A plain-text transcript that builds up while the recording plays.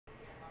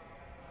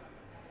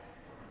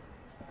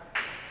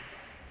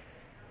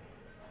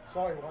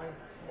Sorry, Wayne.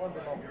 Won't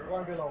be long.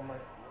 Won't be long, mate.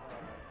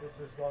 This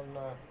has gone.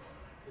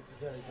 This is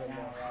nearly done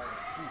now.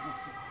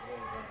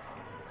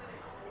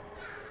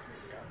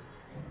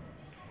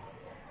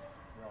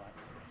 Right.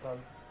 So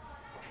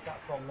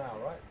that's on now,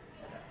 right?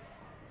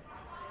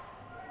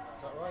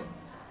 Is that right?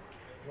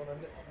 You want to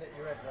knit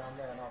your head round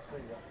there, and I'll see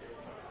you.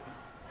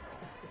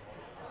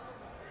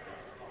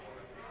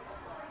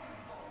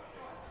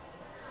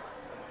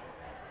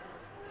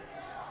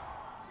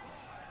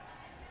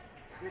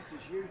 This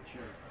is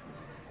YouTube.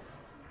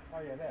 Oh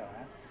yeah, there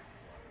I am.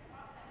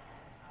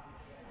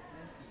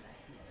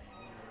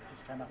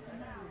 Just came up in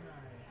there.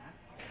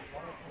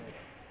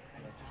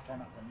 Yeah, just came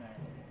up in there.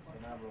 So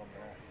now we're on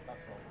there.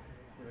 That's all.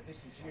 Yeah, but this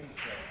is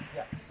YouTube.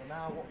 Yeah. But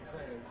now what we're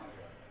saying is,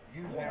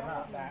 you want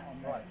want that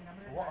on there. right.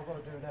 So what I've got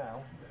to do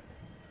now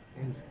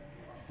is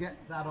get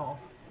that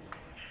off.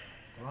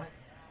 Right.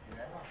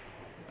 Yeah.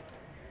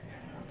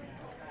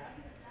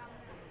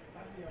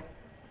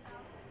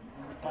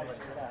 Replace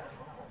it with that.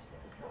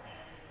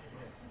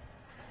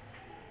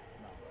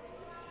 No.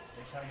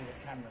 It's only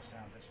the camera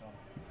sound that's on.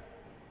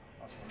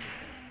 Okay.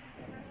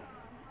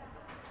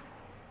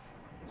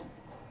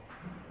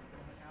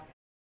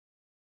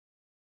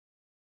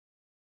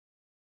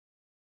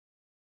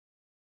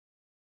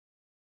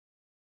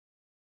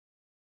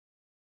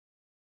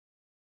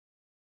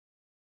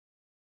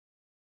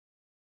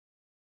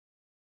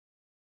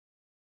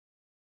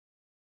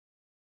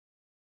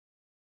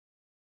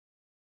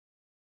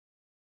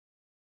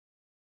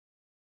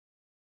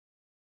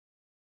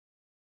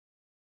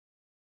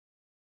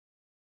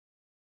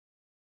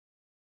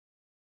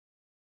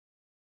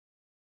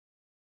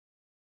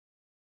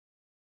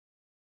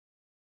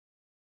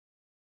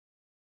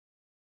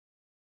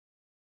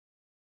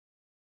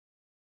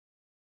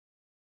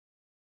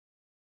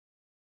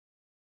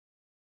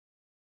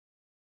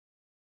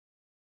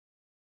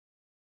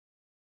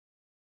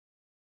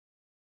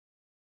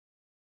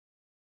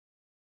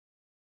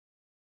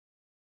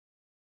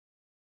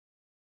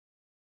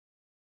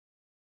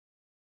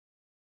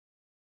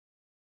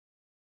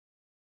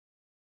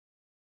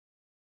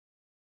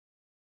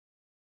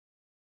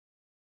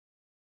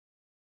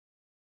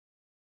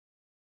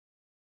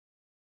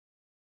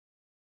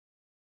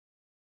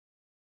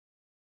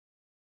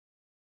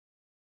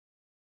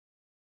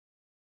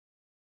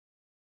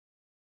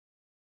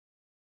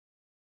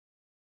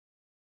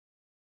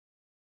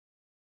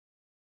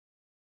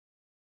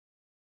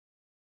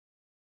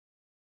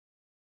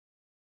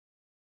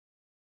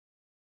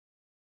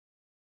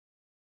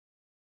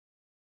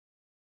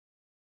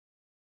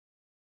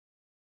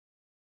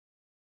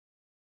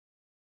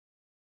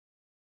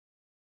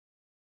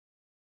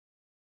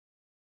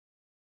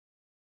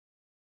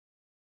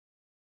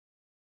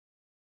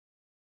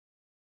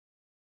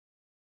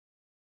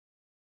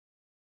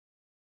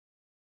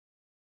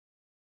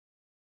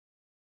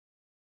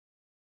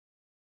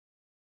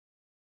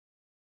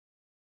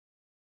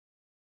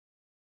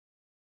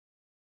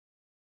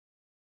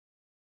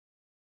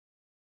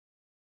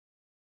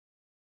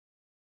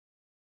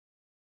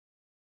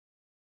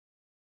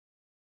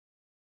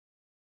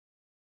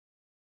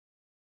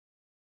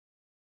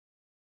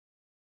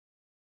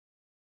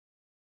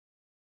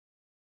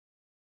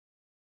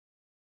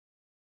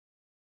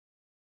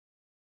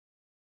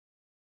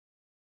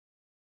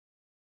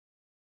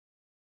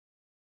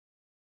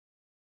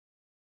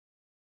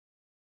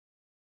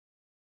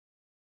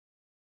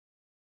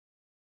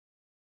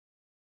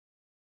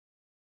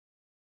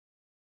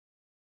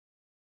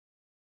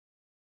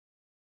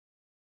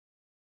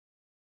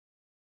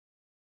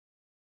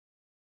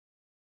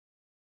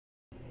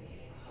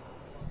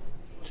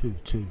 2,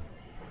 2,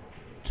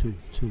 2,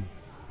 2.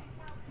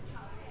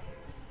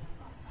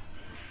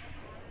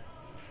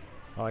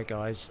 Hi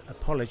guys,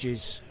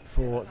 apologies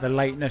for the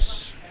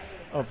lateness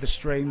of the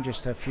stream,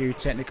 just a few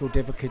technical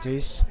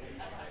difficulties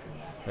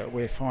that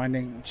we're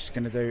finding. We're just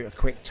going to do a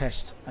quick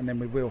test and then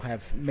we will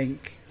have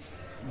Mink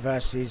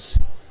versus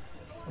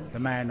the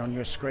man on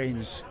your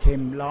screens,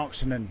 Kim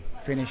Larksonen,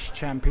 Finnish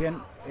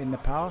champion in the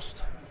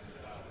past.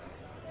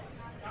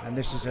 And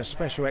this is a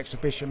special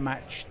exhibition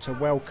match to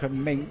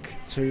welcome Mink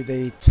to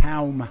the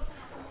Taum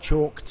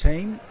Chalk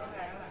team.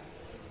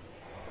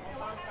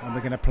 And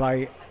we're going to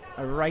play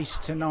a race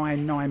to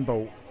 9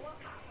 ball.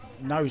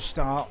 No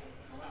start.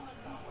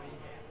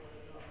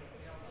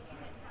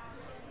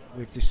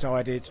 We've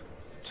decided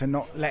to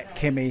not let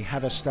Kimi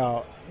have a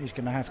start. He's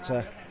going to have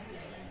to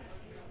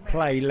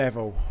play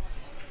level.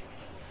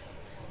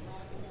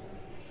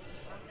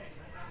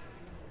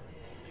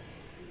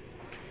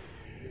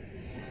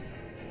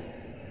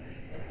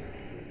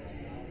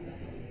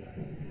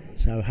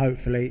 So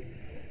hopefully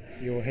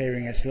you're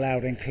hearing us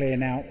loud and clear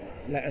now.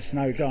 Let us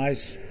know,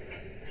 guys,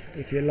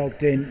 if you're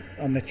logged in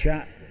on the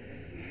chat.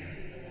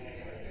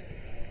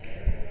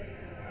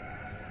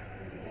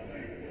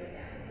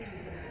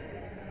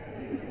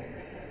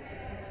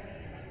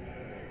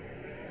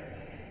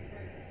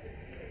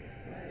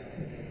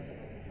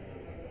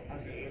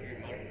 How's it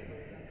looking, Mike?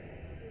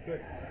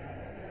 Good.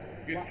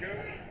 Good to go?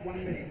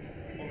 1 minute.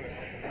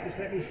 Just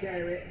let me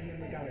share it and then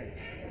we're going.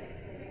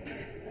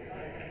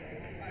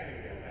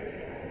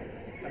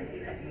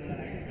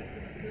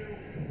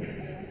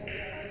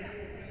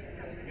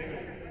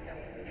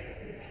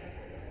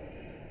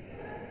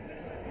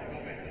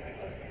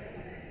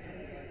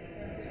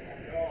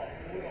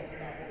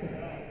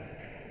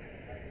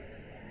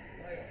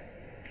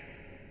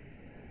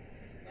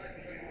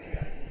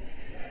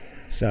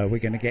 So we're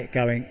going to get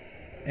going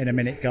in a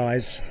minute,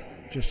 guys.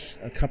 Just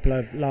a couple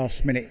of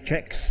last minute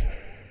checks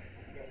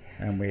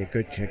and we're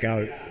good to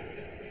go.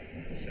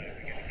 So we're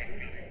going to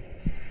get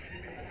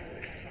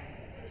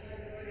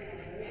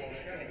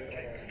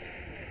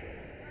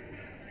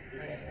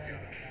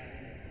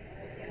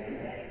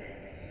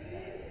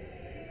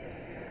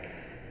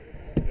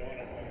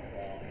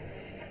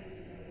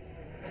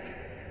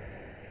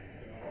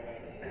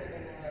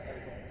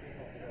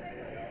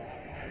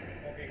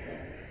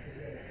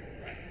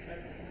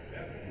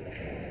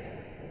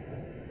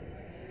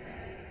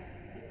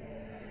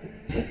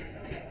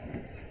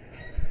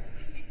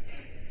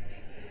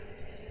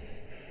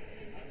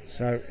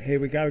So here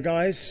we go,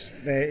 guys.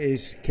 There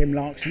is Kim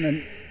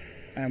Larkson,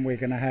 and we're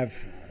going to have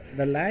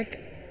the lag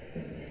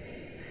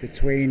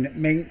between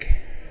Mink,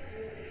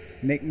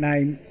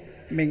 nickname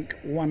Mink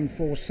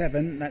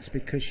 147. That's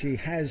because she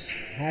has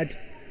had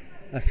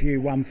a few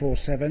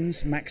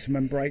 147s,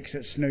 maximum breaks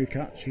at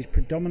snooker. She's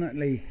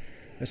predominantly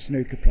a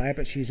snooker player,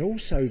 but she's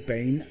also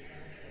been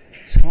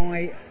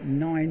Thai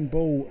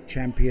 9-ball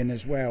champion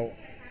as well.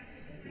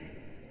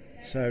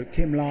 So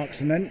Kim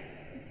Larkson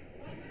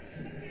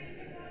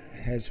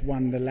has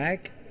won the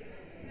lag,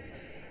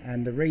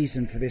 and the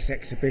reason for this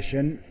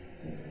exhibition,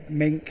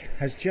 Mink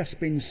has just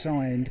been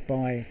signed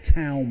by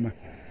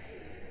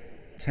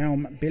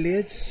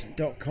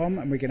townbilliards.com,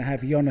 and we're going to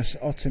have Jonas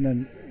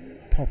Ottonen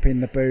pop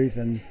in the booth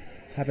and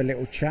have a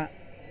little chat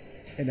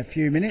in a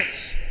few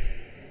minutes.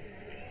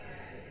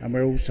 And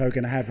we're also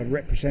going to have a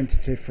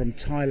representative from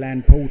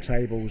Thailand Pool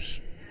Tables,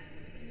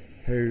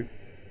 who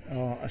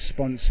are a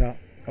sponsor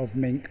of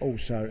Mink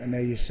also. And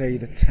there you see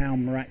the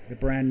Town rack, the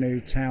brand new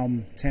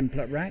Town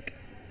template rack,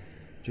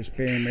 just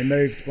being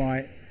removed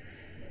by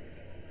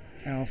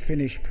our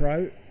Finnish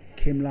pro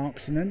Kim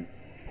Larkson.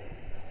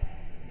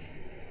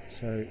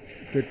 So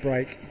good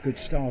break, good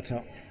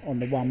starter on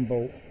the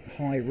 1-ball,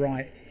 high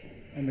right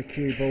on the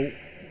cue ball.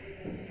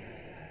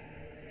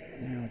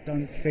 Now I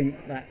don't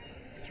think that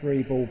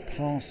 3-ball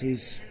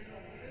passes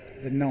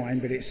the 9,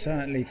 but it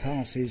certainly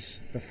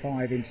passes the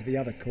 5 into the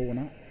other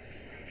corner.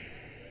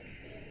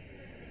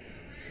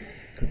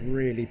 Could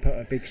really put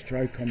a big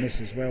stroke on this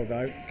as well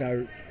though.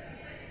 Go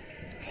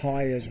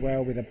high as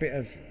well with a bit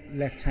of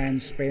left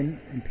hand spin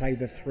and play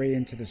the 3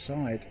 into the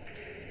side.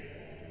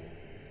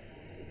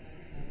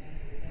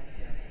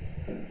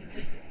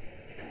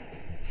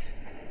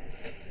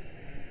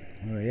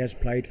 Well, he has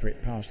played for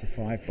it past the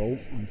 5-ball.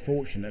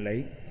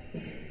 Unfortunately,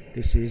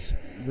 this is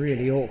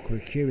really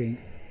awkward cueing.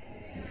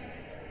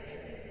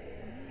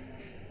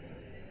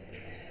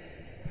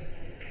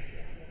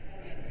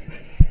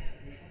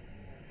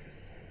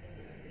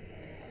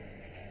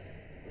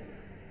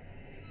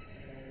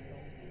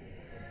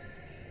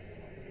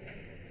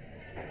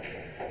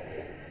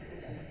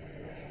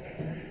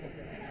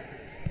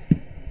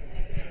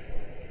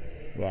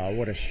 Wow,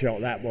 what a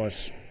shot that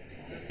was,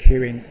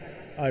 cueing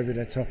over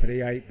the top of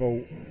the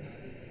 8-ball.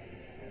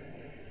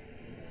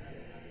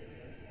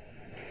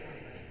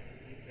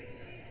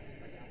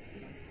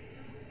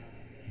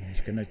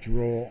 He's going to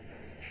draw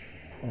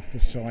off the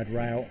side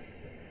rail.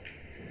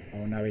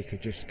 Oh no, he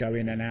could just go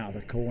in and out of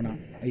the corner,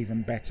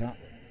 even better.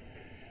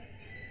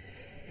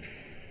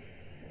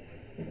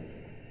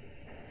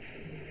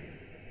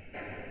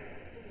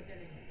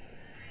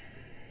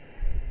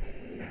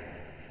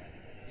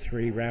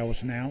 Three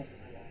rails now,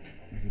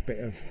 with a bit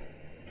of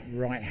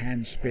right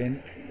hand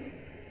spin,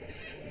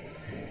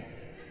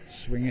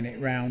 swinging it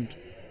round.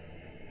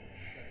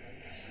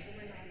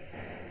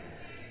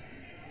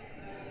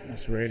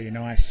 That's really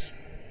nice.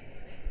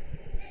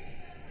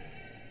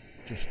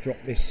 Just drop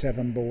this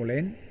 7-ball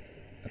in.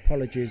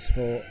 Apologies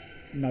for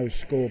no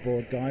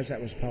scoreboard, guys. That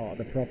was part of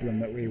the problem,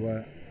 that we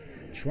were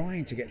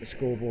trying to get the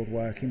scoreboard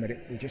working, but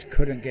we just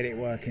couldn't get it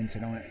working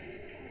tonight.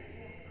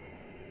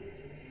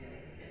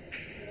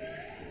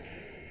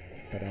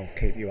 But I'll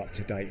keep you up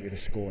to date with the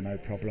score, no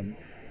problem.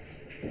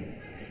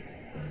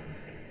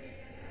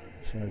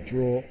 So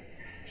draw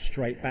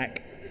straight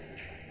back.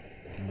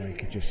 Oh, he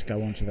could just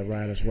go onto the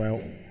rail as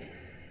well.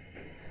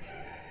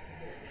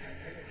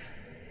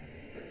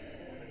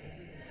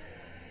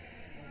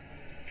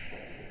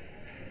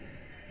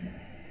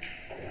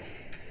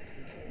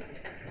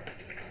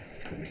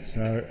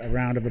 So a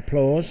round of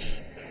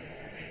applause,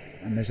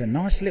 and there's a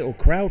nice little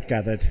crowd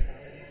gathered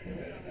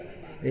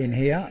in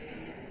here.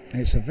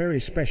 It's a very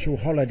special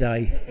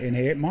holiday in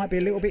here. It might be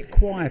a little bit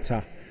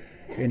quieter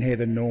in here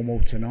than normal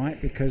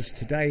tonight, because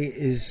today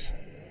is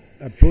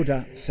a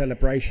Buddha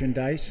celebration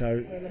day,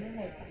 so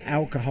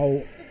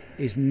alcohol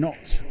is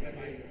not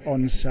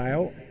on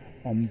sale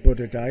on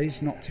Buddha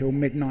days, not till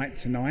midnight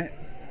tonight.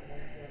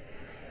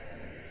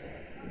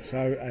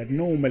 So a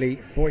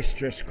normally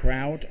boisterous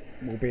crowd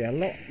will be a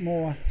lot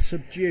more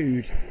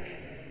subdued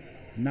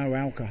no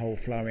alcohol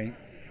flowing,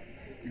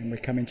 and we're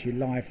coming to you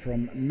live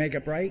from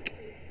Megabreak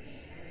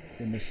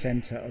in the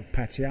centre of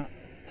Pattaya.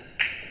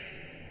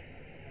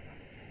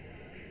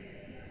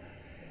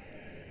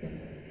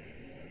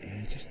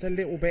 Yeah, just a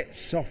little bit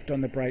soft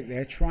on the brake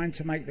there, trying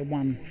to make the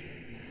one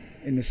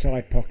in the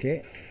side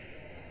pocket.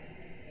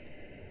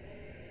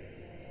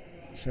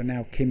 So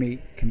now Kimi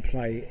can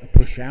play a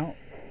push out,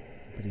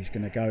 but he's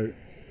going to go.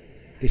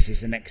 This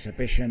is an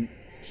exhibition,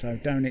 so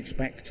don't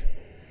expect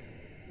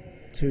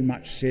too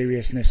much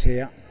seriousness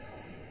here.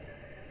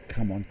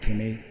 Come on,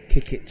 Kimi,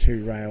 kick it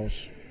 2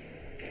 rails,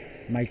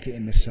 make it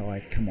in the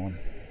side, come on.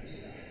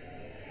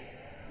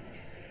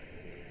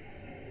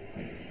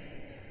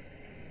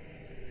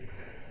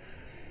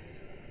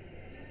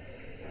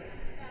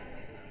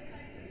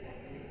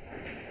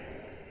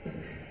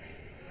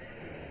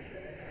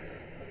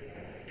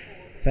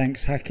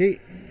 Thanks, Hacky.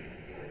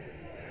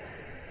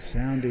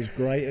 Sound is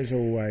great as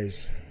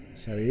always.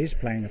 So he is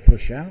playing a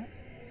push out.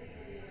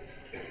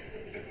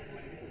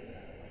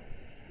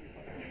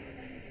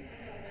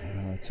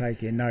 Oh,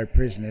 taking no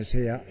prisoners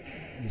here.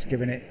 He's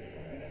giving it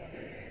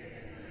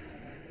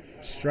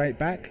straight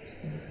back.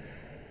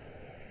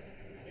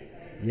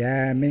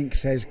 Yeah, Mink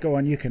says, go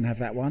on, you can have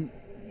that one.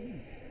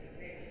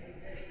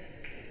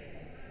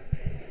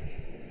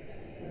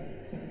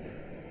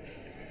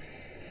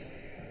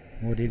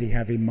 What did he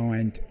have in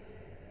mind?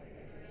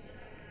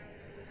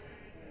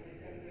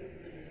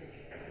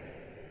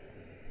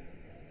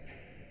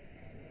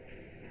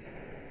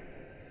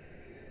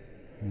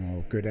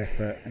 Oh, good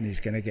effort, and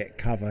he's going to get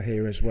cover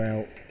here as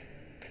well.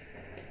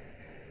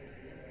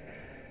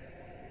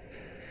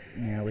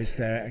 Now, is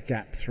there a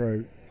gap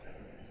through?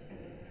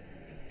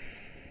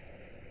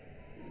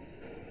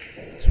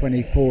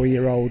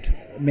 24-year-old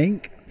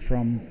Mink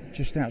from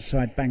just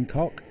outside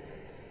Bangkok.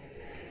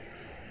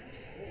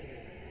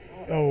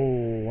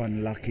 Oh,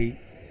 unlucky.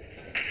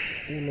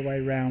 All the way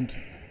round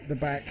the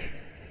back.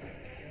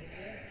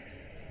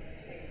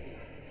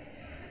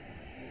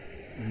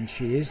 And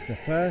she is the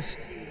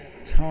first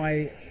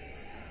Thai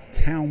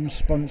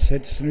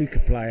town-sponsored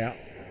snooker player.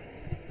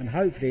 And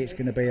hopefully it's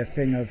going to be a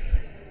thing of,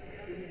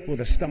 well,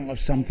 the start of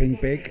something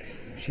big.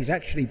 She's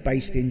actually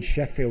based in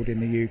Sheffield in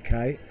the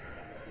UK.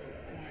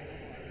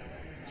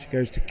 She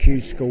goes to Q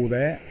school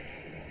there.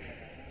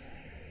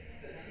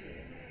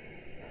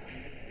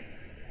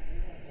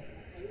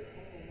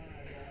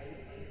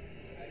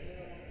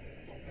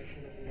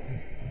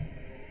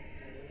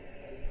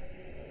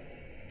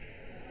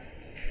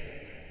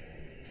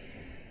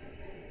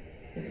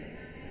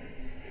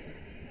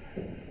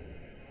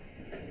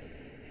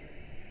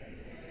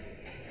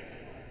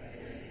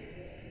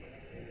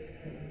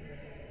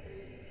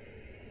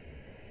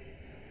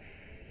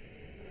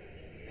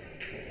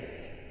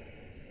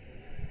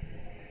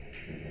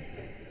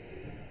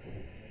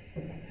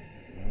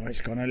 Oh,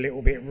 it's gone a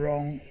little bit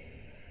wrong.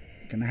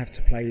 Going to have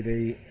to play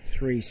the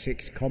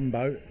 3-6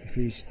 combo if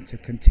he's to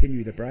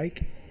continue the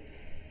break.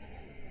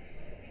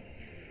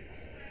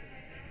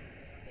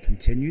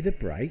 Continue the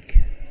break.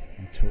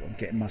 I'm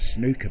getting my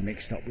snooker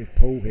mixed up with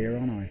Paul here,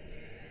 aren't I?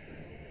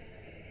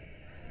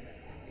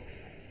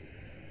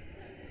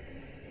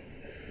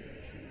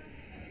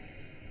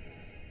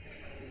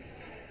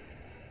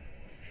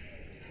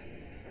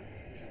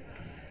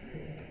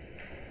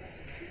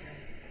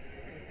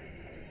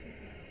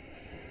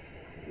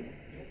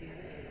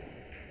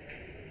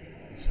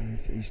 So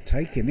he's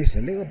taking this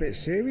a little bit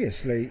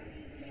seriously.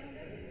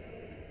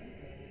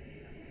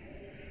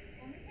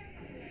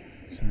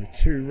 So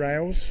 2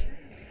 rails.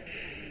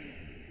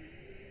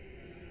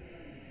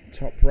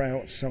 Top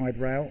rail, side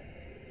rail.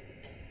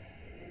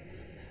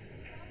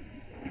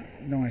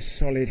 Nice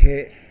solid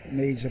hit.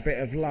 Needs a bit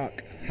of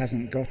luck.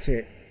 Hasn't got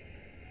it.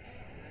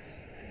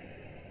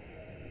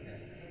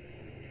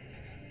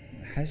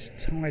 Has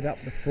tied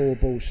up the 4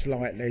 ball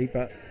slightly,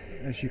 but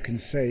as you can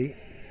see,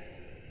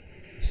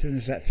 as soon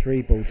as that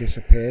 3 ball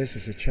disappears,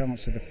 there's a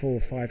chance of the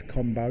 4-5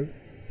 combo.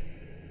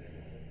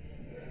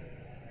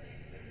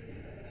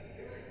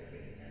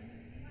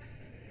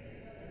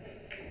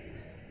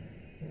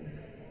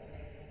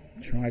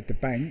 Tried the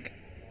bank.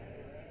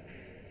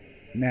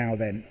 Now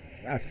then,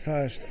 our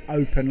first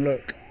open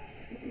look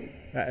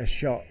at a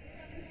shot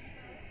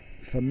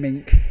for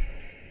Mink.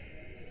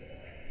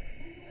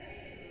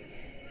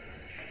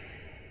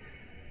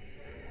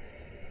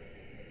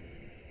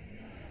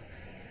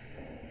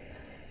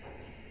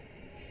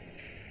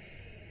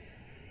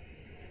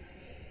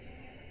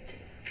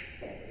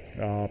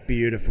 Oh,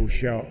 beautiful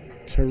shot.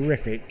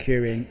 Terrific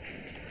cueing.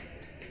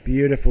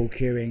 Beautiful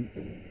cueing.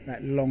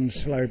 That long,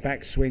 slow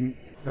backswing.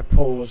 The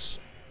pause.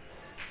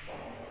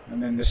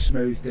 And then the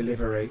smooth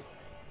delivery.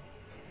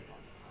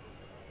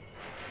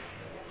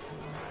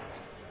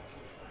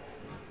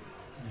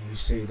 You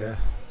see the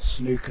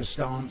snooker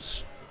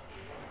stance.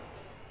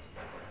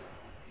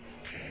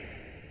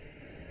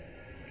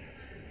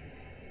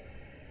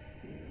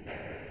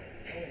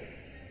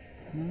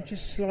 I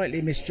just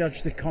slightly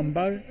misjudged the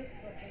combo,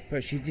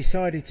 but she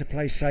decided to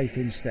play safe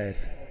instead.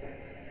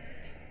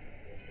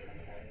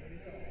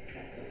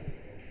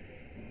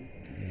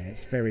 Yeah,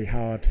 It's very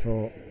hard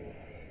for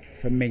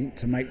Mink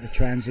to make the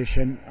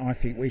transition. I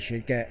think we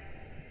should get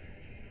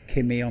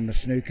Kimi on the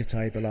snooker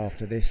table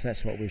after this.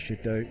 That's what we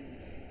should do.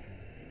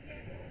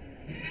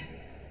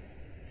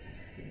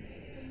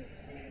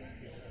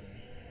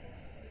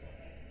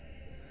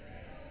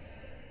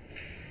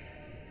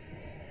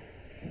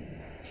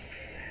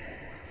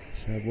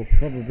 So we'll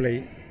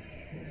probably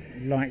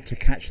like to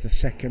catch the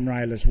second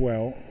rail as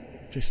well,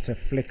 just to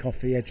flick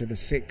off the edge of the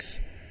 6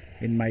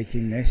 in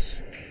making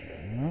this.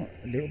 Well,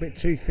 a little bit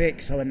too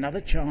thick, so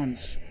another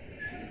chance.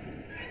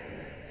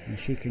 And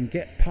she can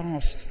get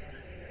past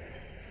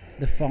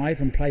the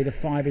 5 and play the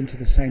 5 into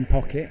the same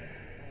pocket.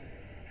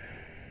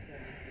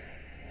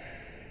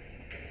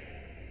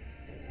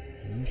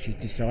 Oh, she's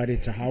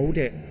decided to hold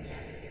it.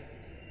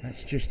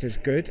 That's just as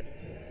good.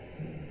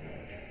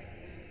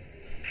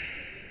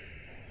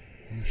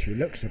 And she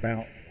looks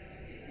about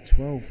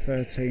 12,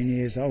 13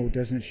 years old,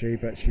 doesn't she?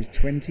 But she's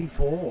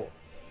 24.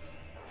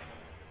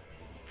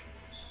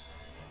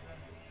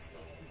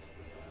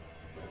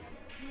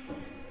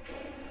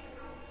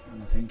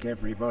 And I think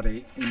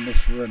everybody in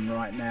this room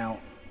right now,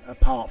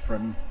 apart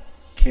from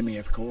Kimi,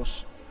 of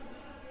course,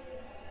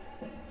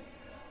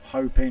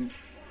 hoping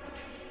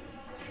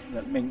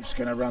that Mink's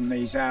going to run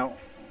these out.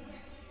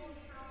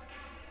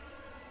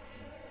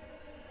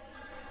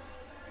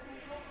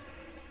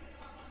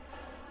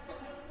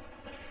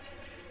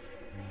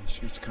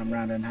 She's come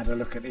round and had a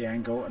look at the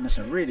angle, and that's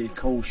a really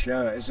cool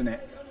shirt, isn't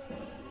it?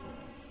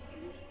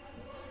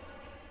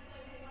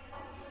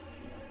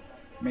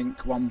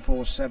 Mink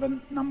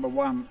 147, number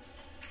 1.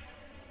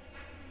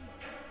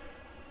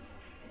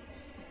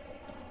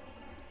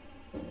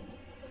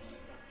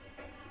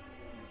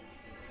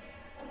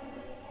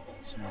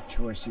 So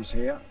choices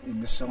here.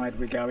 In the side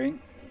we're going.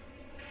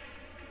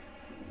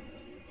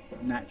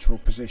 Natural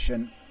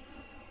position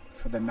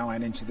for the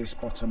 9 into this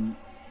bottom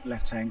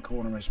left-hand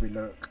corner as we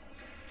look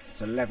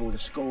to level the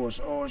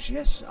scores. Oh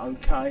yes,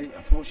 okay.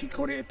 I thought she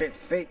caught it a bit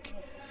thick.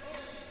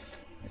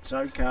 It's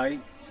okay.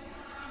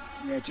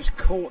 Yeah, just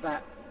caught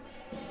that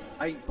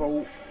 8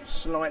 ball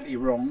slightly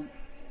wrong,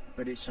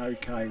 but it's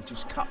okay.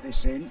 Just cut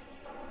this in.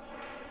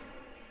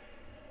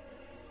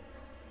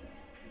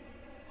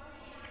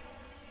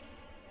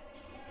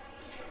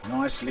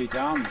 Nicely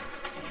done.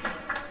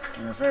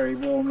 And a very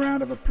warm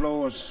round of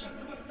applause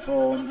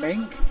for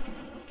Mink.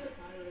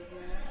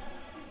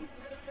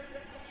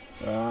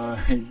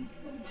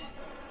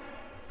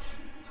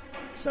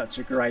 Such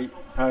a great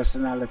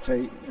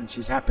personality, and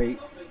she's happy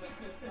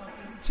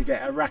to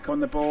get a rack on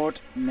the board.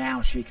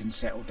 Now she can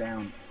settle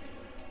down.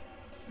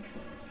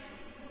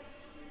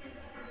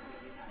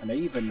 And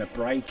even the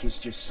break is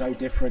just so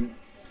different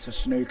to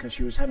snooker.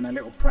 She was having a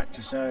little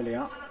practice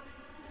earlier.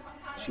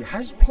 She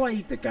has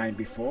played the game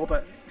before,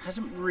 but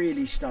hasn't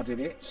really studied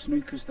it.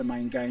 Snooker's the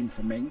main game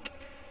for Mink.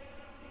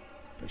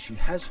 But she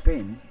has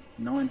been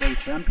 9-ball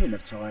champion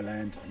of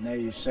Thailand. And there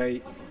you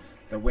see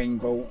the wing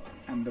ball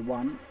and the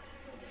 1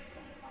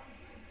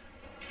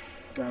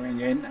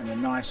 going in, and a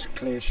nice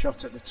clear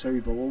shot at the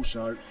 2 ball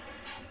also.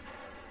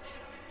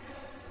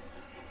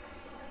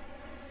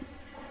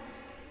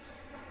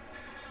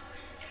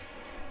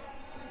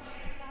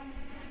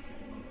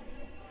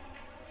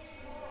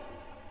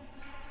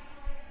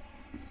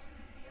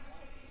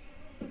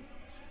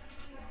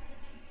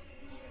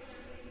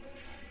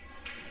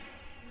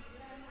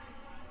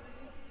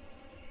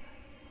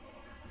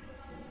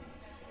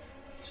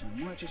 So I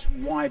might just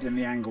widen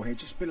the angle here,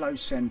 just below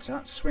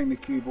centre, swing the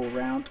cue ball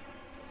round.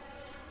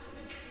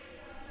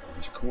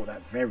 He's caught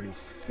that very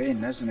thin,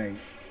 hasn't he?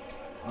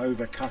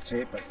 Overcut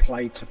it, but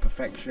played to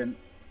perfection.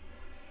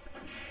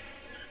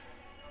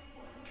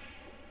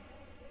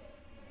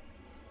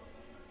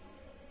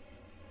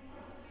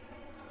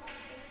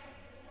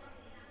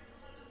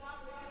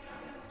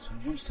 So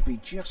he wants to be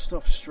just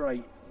off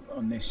straight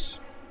on this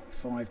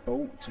 5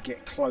 ball to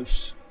get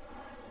close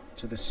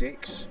to the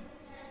 6.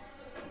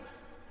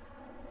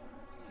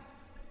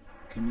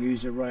 Can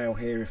use a rail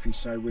here if he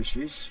so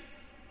wishes,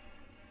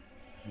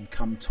 and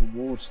come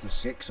towards the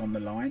 6 on the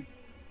line.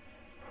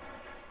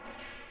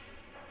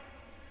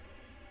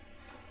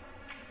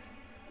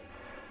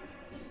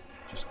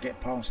 Just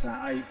get past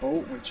that 8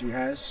 ball, which he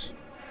has.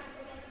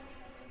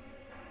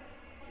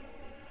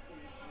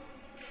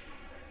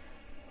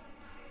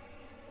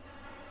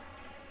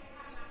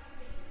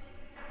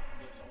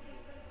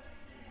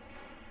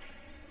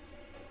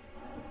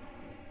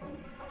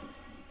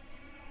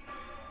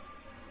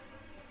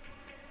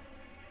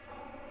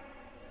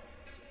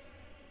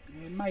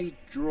 May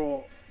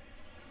draw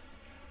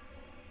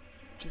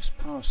just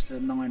past the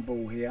 9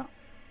 ball here.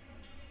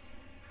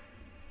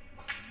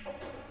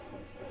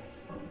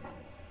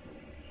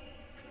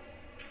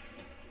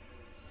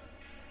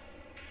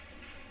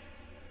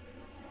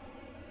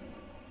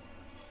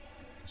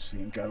 So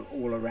you can go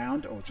all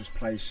around or just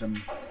play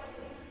some.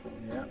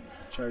 Yeah,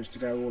 chose to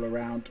go all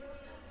around.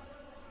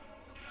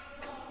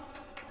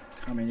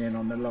 Coming in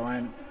on the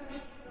line.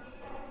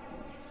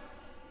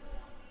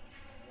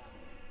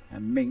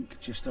 And Mink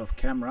just off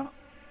camera,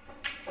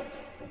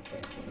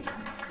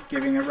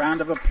 giving a round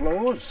of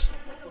applause.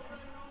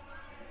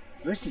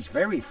 This is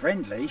very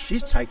friendly.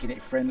 She's taking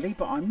it friendly,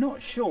 but I'm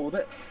not sure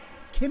that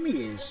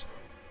Kimi is.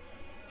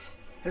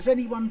 Has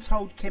anyone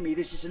told Kimi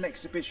this is an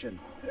exhibition?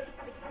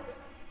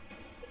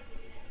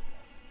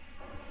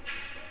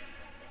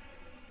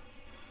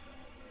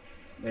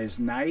 There's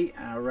Nay,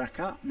 our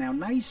racker. Now,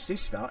 Nay's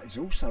sister is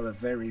also a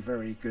very,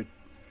 very good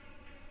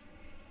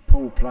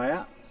pool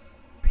player.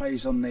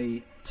 Plays on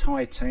the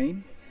Thai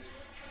team.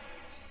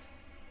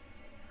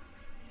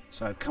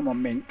 So, come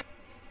on, Mink.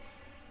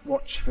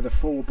 Watch for the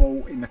 4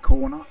 ball in the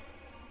corner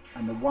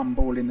and the 1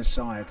 ball in the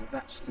side.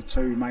 That's the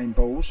 2 main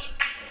balls.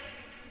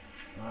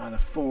 The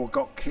 4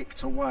 got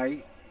kicked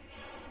away.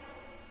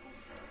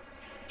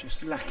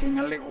 Just lacking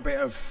a little bit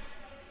of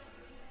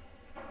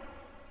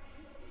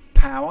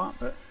power,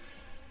 but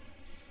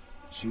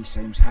she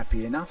seems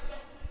happy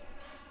enough.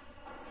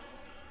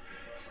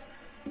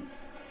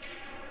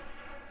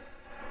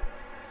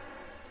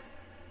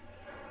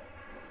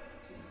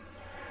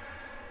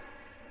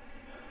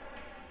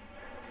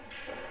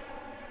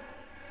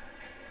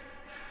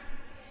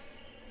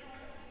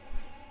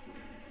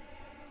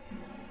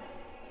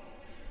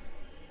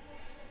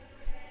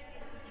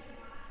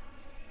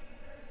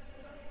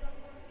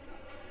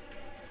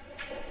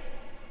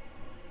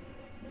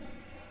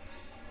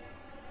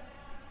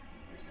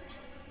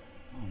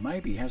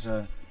 Maybe he has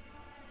a...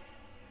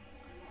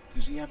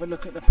 Does he have a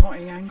look at the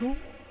potting angle?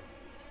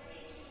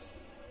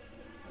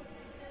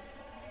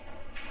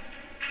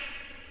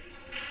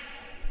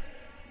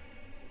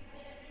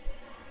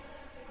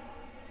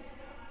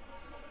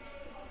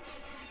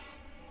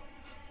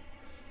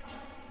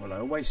 Well, I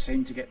always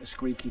seem to get the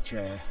squeaky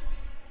chair.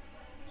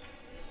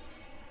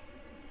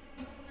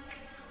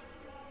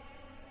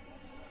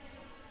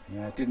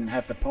 Yeah, I didn't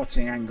have the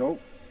potting angle,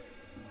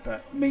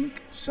 but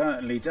Mink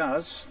certainly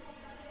does.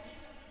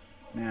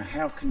 Now,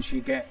 how can she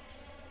get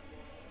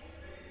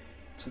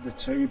to the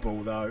 2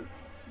 ball though?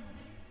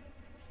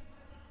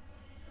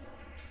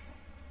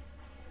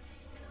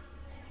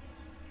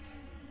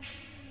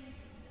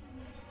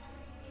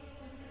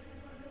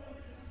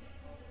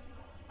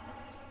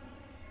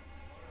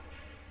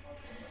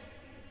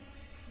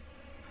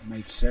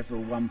 Made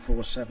several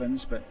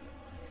 147s, but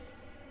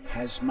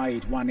has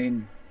made one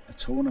in a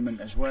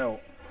tournament as well.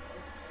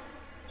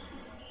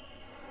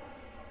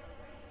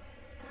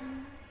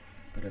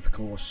 But of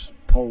course,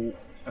 pool,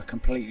 a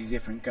completely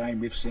different game.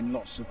 We've seen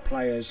lots of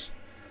players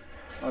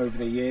over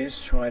the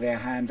years try their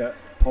hand at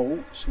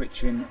pool,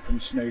 switching from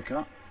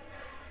snooker.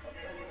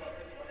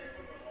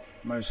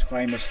 Most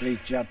famously,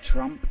 Judd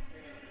Trump.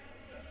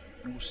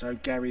 Also,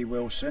 Gary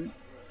Wilson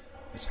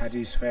has had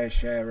his fair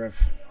share of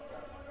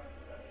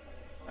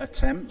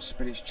attempts,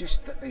 but it's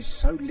just that there's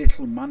so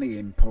little money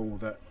in pool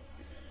that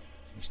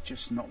it's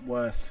just not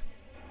worth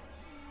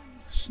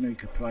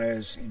snooker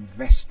players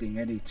investing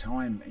any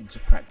time into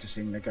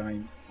practicing the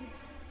game.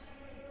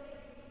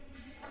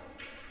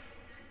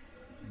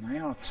 And they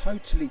are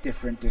totally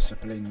different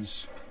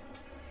disciplines.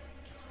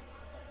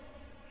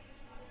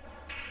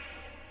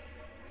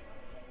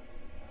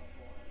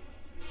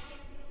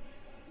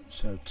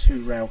 So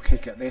 2 rail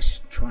kick at this,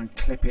 try and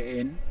clip it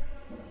in.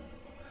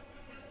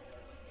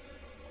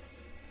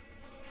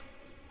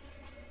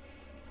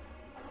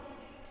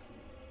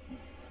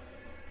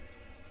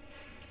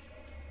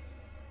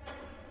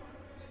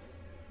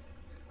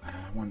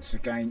 Once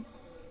again,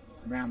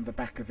 round the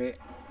back of it.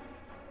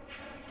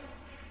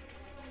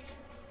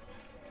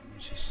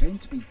 She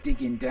seemed to be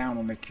digging down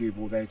on the cue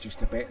ball there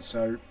just a bit,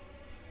 so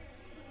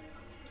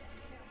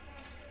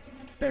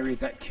buried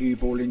that cue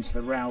ball into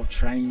the rail,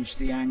 changed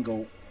the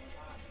angle.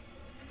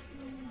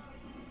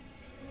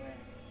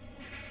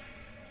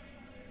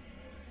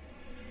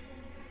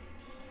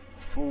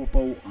 Four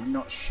ball, I'm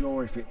not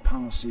sure if it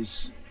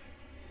passes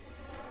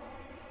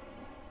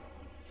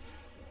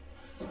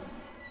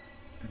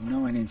the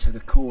 9 into the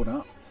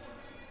corner.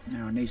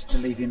 Now he needs to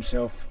leave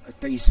himself a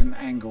decent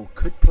angle.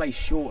 Could play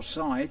short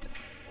side.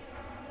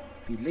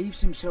 If he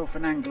leaves himself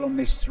an angle on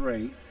this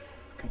 3,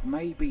 could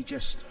maybe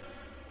just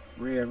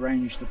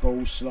rearrange the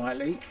ball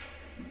slightly.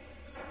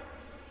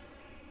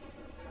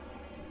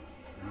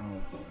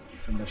 Oh,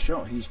 from the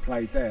shot he's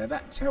played there,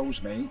 that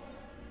tells me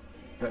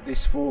that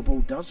this 4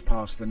 ball does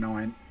pass the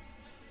 9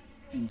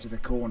 into the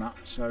corner.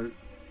 So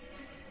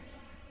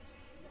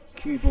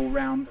cue ball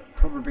round,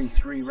 probably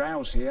 3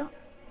 rails here.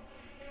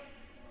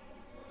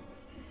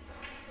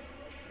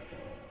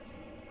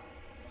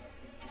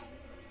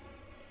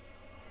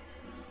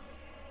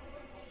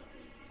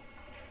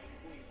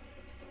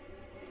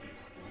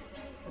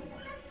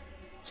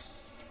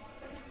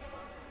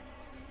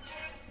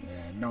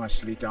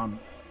 Nicely done.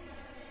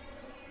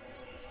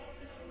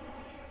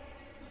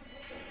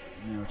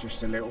 Now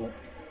just a little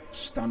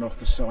stun off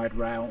the side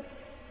rail,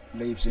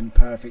 leaves him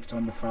perfect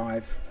on the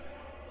 5.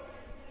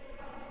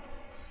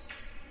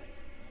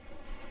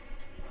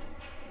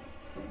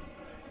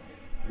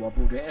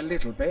 Wobbled it a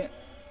little bit.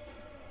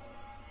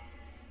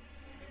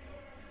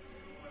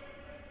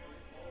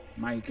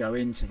 May go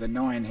into the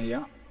 9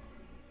 here.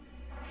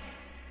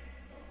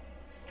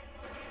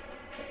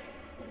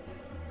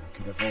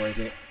 Could avoid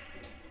it.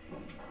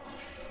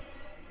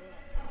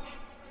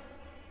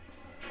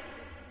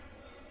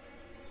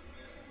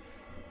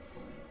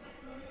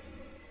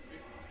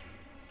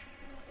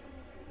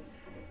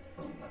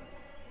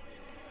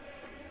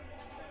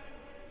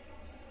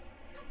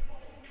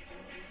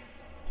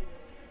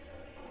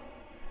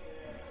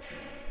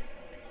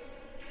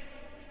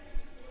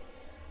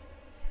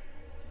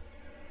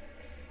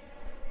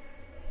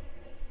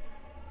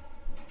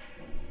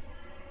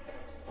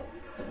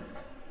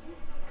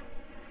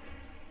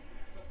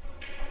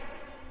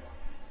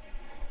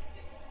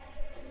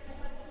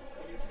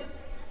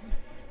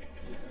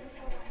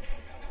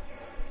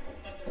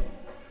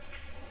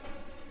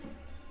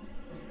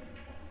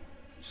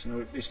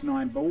 So this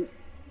 9 ball.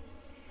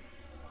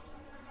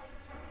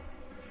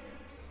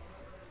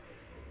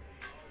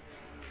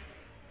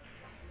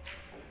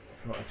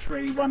 Got a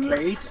 3-1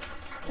 lead,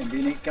 and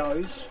in it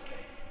goes.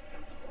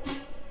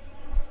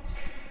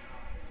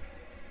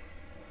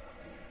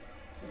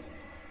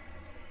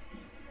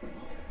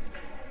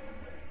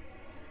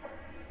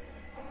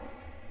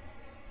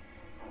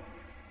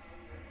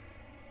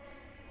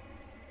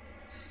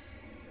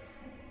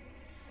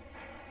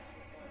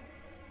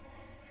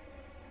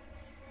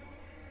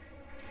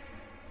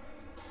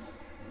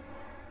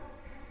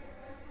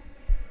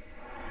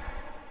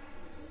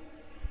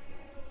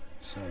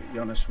 So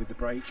Jonas with the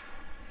break.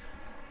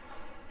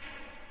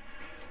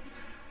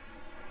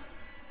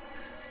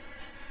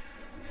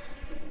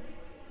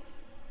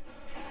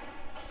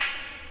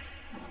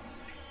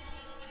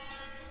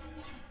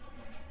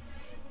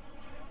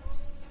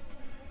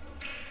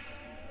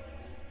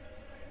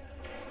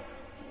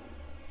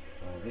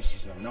 This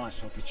is a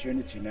nice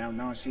opportunity now.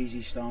 Nice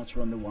easy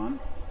starter on the 1.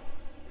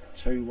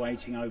 2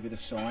 waiting over the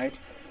side.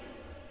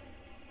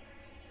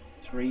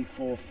 3,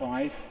 4,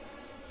 5.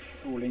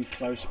 All in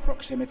close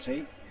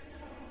proximity.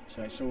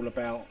 So it's all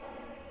about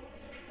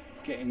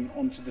getting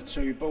onto the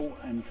 2 ball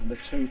and from the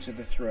 2 to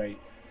the 3.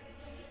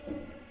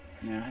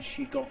 Now has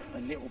she got a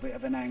little bit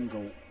of an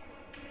angle?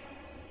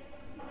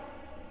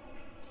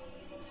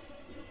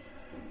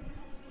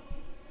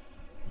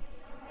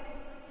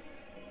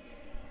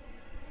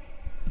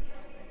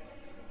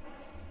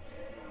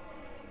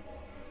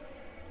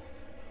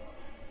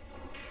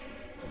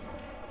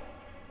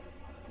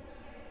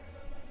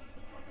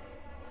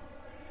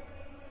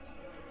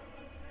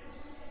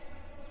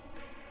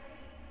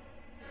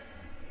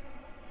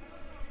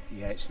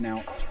 Yeah, it's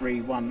now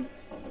 3-1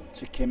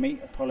 to Kimi.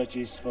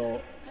 Apologies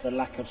for the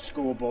lack of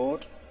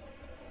scoreboard.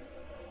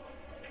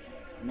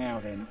 Now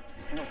then,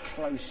 how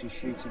close is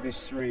she to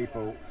this 3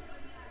 ball?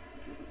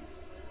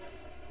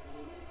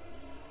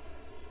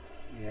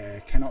 Yeah,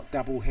 cannot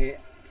double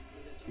hit.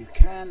 You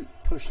can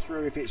push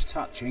through if it's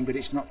touching, but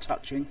it's not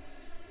touching.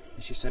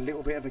 It's just a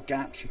little bit of a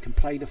gap. She can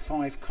play the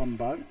 5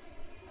 combo.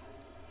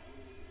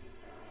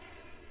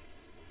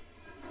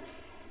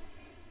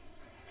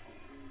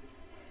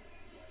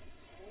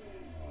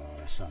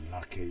 That's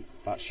unlucky,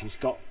 but she's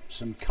got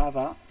some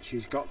cover.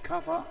 She's got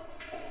cover.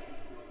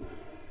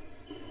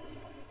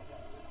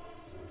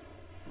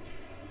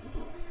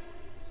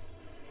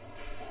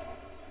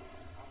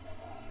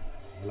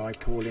 Well, I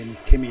call him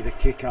Kimi the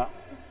kicker.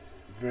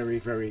 Very,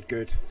 very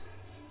good.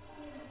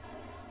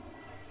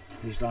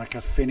 He's like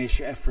a Finnish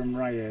Ephraim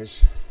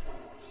Reyes.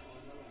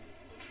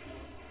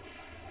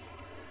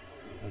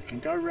 So we can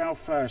go rail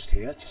first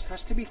here. Just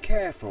has to be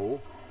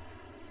careful.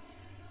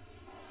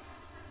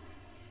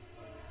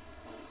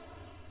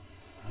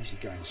 Is he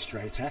going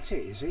straight at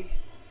it, is he?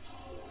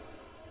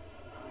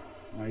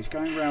 No, he's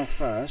going round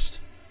first.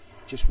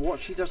 Just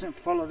watch he doesn't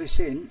follow this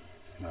in.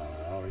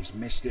 Oh, he's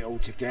missed it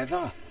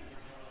altogether.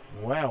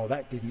 Wow,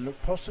 that didn't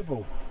look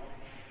possible.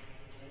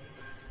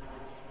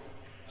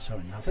 So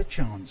another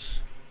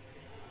chance.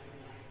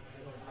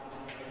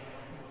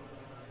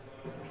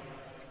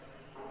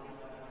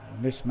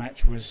 And this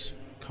match was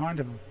kind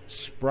of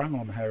sprung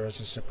on her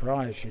as a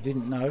surprise. She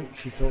didn't know.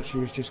 She thought she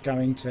was just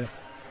going to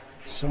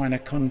sign a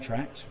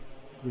contract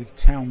with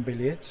Town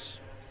Billiards.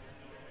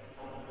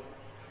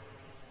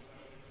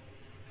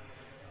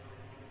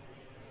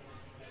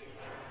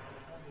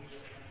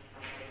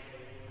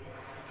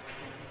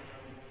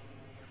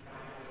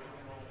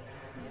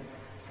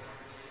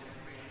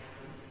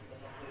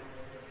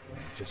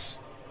 Just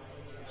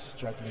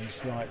struggling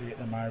slightly at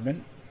the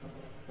moment.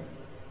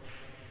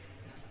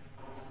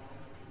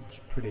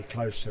 It's pretty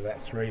close to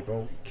that 3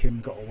 ball.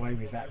 Kim got away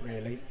with that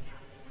really.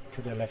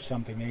 Could have left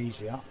something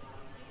easier.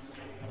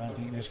 I don't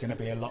think there's going to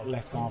be a lot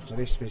left after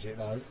this visit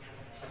though.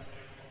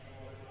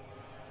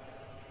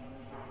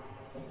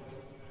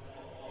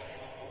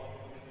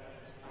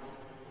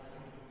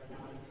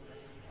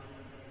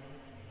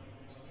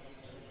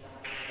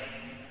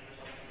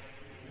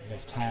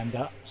 Left hand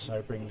up,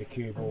 so bring the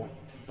cue ball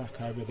back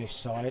over this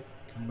side.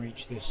 Can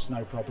reach this,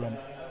 no problem.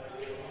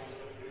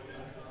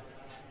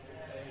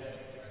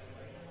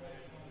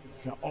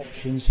 Got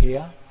options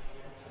here.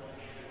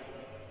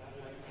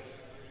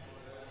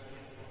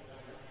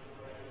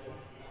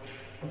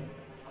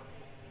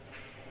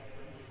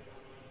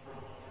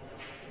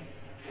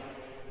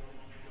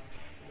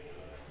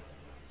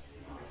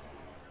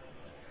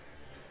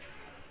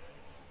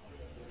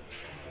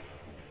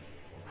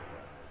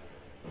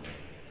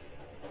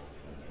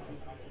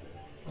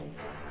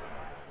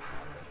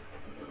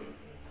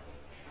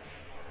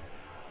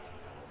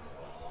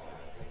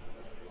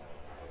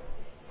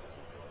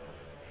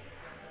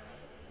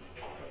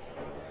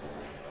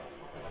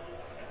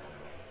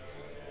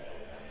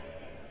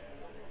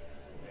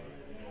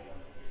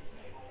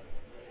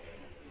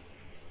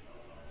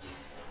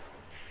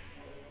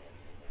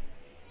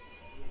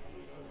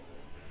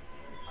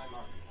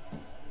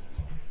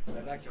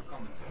 Your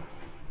commentary.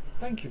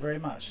 Thank you very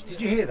much.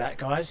 Did you hear that,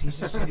 guys? He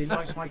just said he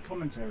likes my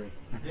commentary.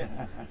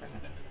 Yeah.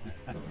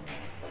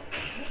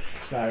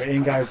 So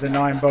in goes the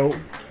 9 ball.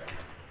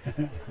 So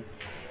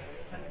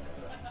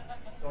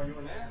you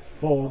there?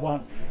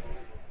 4-1.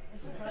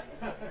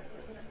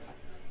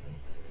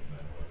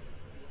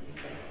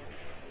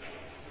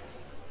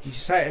 You should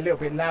say it a little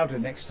bit louder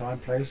next time,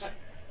 please.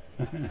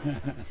 So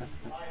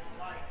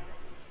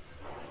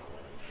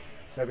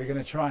we're going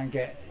to try and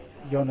get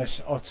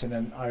Jonas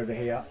Ottonen over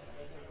here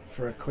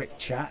for a quick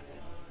chat.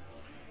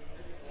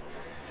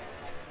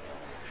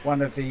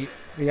 One of the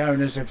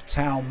owners of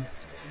Town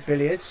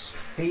Billiards.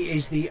 He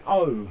is the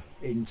O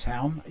in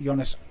town,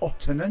 Jonas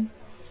Ottonen.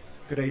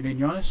 Good evening,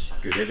 Jonas.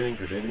 Good evening,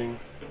 good evening.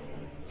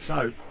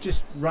 So,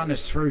 just run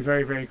us through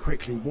very, very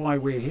quickly why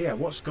we're here.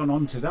 What's gone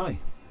on today?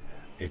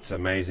 It's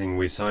amazing.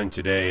 We signed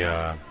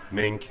today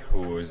Mink,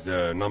 who is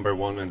the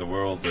 #1 in the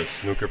world, the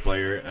snooker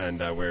player,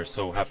 and we're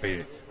so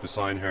happy to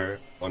sign her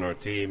on our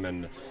team.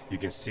 And you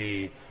can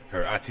see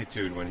her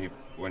attitude when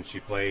she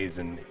plays,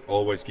 and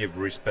always give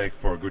respect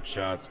for good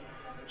shots.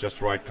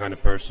 Just right kind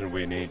of person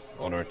we need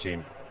on our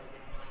team.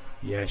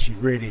 Yeah, she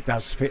really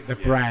does fit the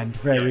brand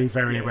very, Yes,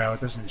 very yes. well,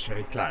 doesn't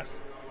she?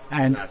 Class.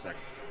 And Class act.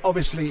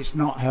 obviously it's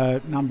not her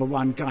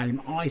 #1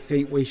 game. I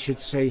think we should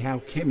see how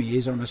Kimi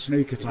is on the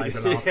snooker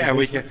table after Yeah,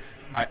 we this. can.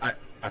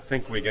 I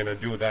think we're gonna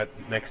do that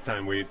next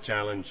time we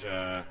challenge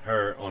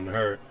her on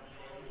her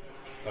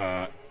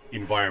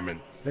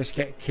environment. Let's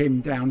get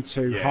Kim down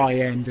to Yes, high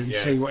end and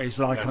yes, see what he's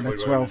like that's on a what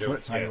we're gonna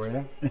 12-foot do,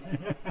 table. yes.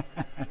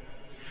 Yeah?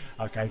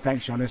 Okay,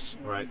 thanks, Jonas.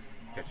 All right.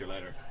 Catch you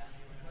later.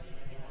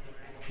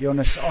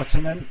 Jonas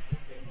Ottonen,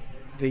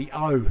 the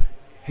O.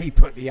 He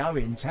put the O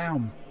in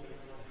town.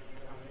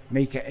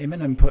 Mika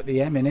Immonen put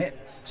the M in it.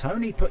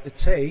 Tony put the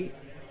T.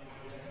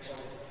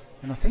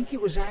 And I think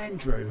it was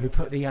Andrew who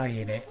put the A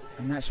in it.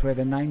 And that's where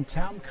the name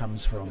Town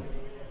comes from.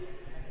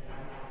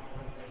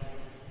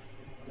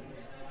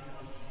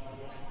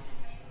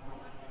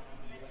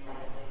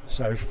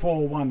 So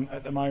 4-1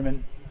 at the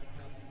moment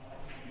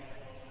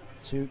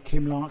to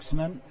Kim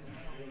Larksonen.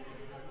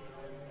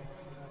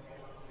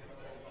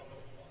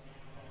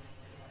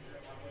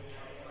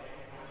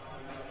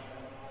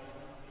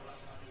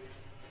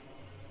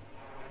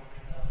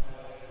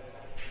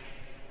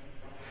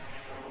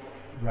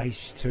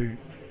 Race to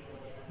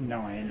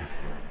 9.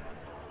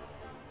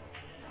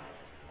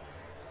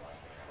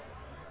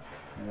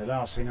 And the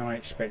last thing I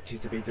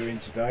expected to be doing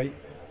today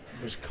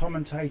was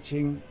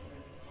commentating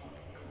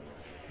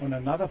on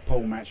another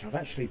pool match. I've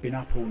actually been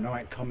up all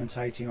night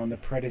commentating on the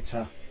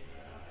Predator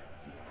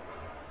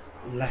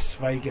Las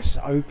Vegas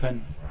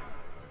Open,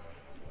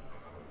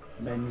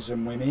 men's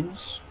and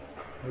women's.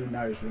 Who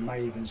knows, we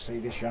may even see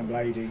this young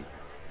lady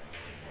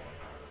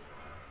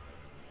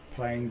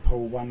playing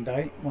pool one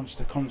day. Wants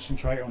to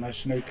concentrate on her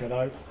snooker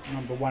though.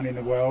 #1 in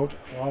the world.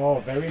 Oh,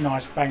 very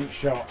nice bank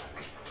shot.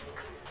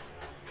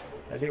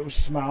 A little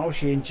smile.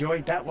 She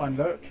enjoyed that one,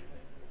 look.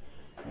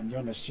 And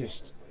Jonas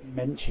just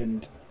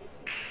mentioned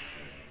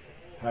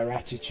her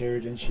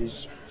attitude, and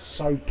she's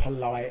so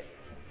polite.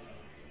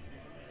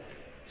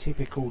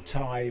 Typical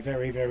Thai,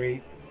 very,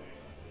 very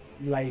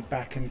laid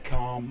back and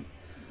calm.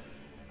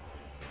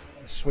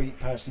 A sweet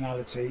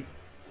personality.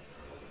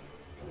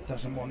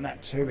 Doesn't want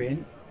that too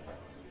in.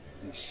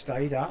 It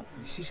stayed up.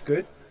 This is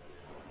good.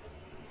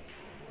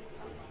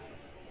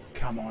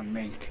 Come on,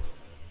 Mink.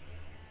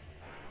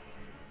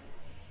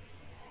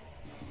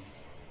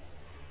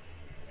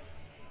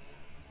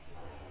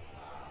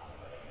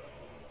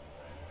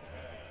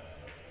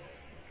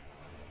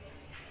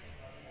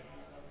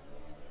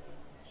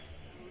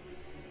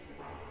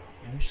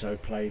 Also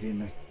played in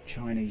the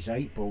Chinese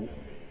 8-ball.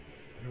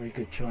 Very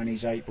good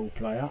Chinese 8-ball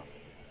player.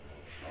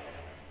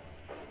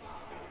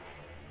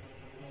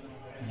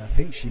 And I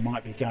think she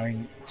might be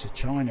going to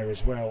China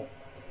as well.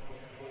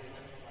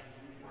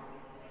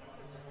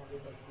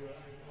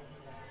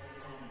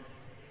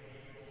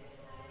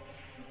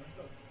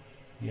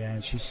 Yeah,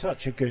 and she's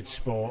such a good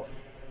sport.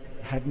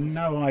 Had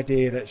no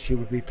idea that she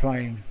would be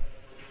playing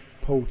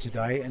pool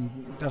today,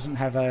 and doesn't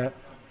have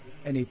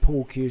any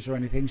pool cues or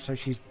anything, so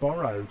she's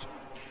borrowed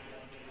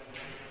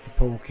the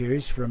pool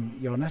cues from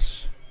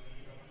Jonas.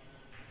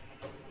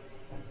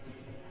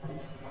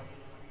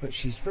 But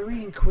she's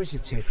very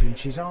inquisitive, and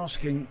she's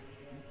asking,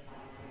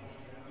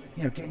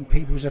 you know, getting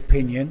people's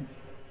opinion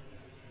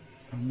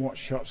on what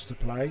shots to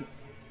play.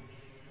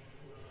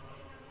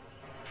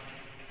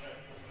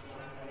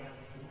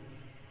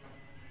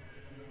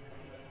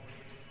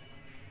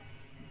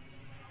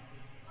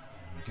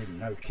 I didn't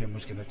know Kim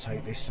was going to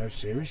take this so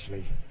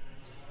seriously.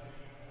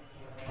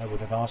 I would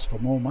have asked for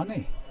more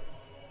money.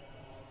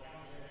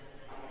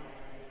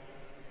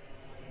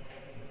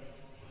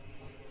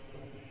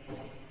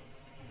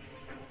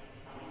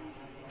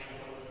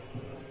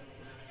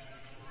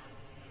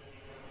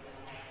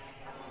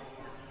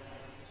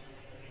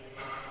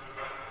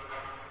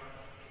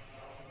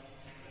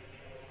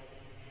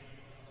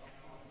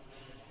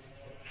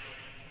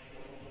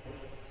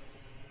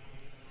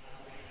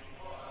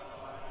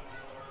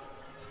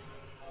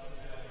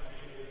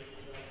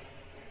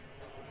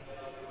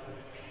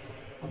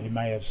 You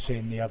may have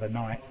seen the other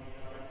night,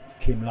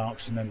 Kim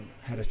Larksonen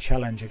had a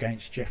challenge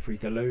against Jeffrey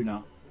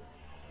DeLuna.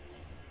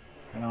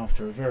 And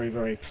after a very,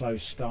 very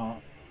close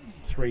start,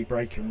 3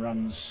 breaking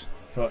runs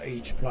for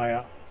each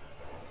player,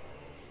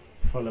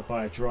 followed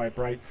by a dry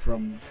break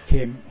from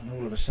Kim, and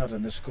all of a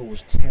sudden the score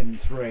was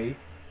 10-3,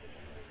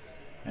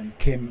 and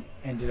Kim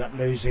ended up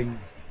losing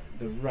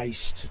the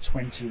race to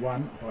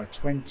 21 by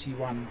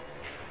 21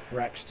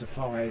 racks to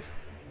 5.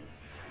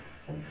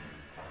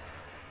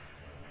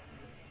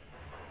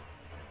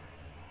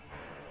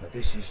 But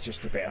this is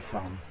just a bit of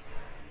fun.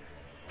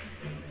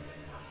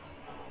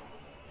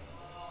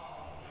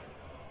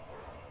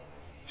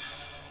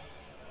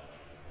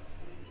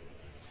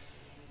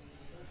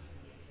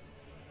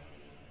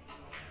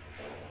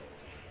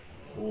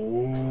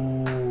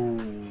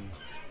 Ooh.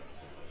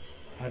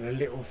 Had a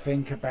little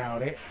think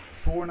about it.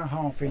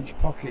 4.5-inch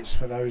pockets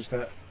for those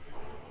that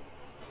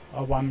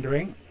are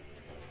wondering.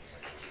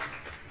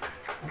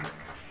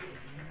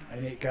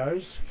 And it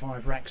goes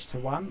 5 racks to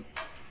 1.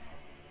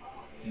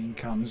 In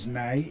comes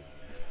Nay.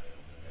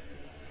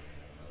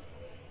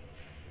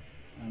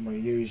 And we're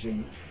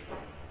using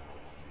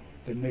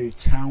the new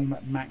Talm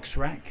Max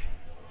Rack,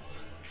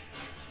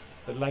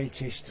 the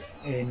latest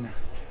in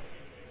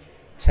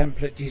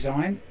template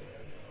design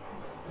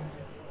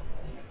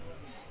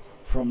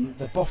from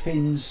the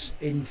boffins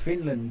in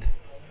Finland.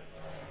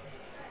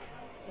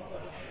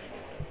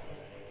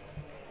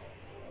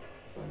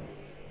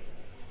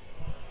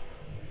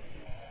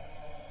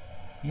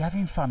 You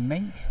having fun,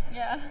 Mink?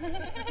 Yeah.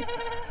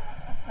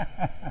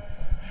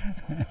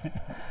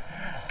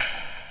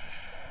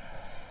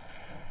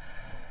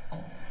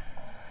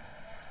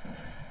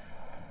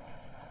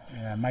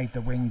 Yeah, made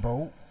the wing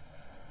ball.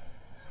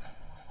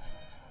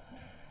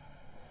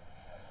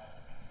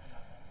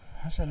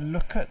 Has a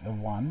look at the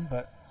one,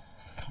 but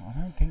I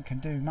don't think can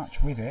do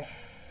much with it.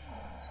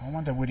 I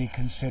wonder would he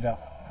consider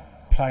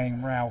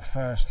playing Rao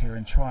first here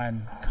and try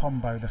and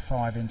combo the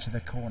 5 into the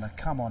corner.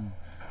 Come on,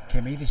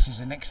 Kimi, this is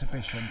an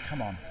exhibition,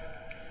 come on.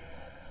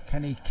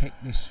 Can he kick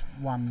this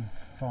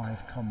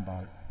 1-5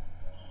 combo?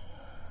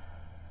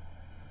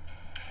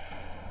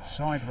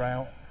 Side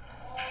rail.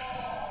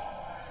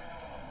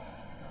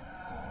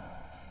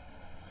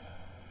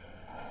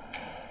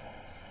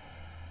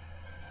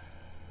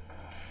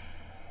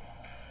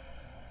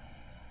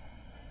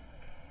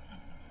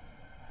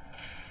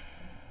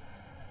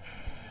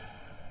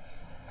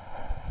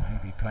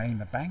 Maybe playing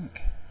the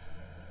bank.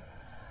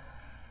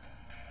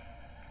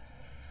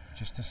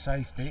 Just a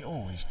safety.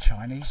 Oh, he's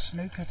Chinese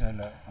snooker to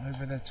look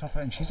over the top,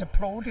 and she's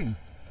applauding.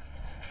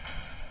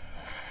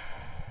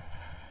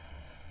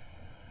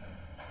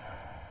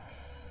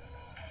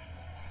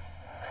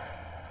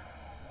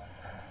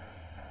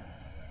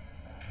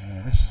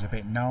 Yeah, this is a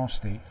bit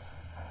nasty.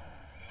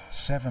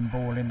 7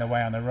 ball in the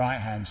way on the right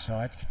hand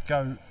side. Could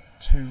go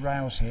 2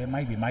 rails here,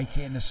 maybe make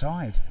it in the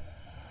side.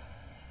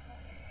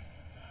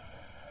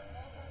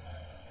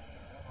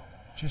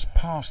 Just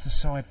past the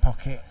side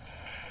pocket.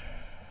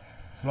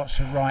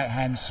 Lots of right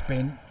hand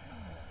spin.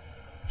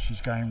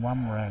 She's going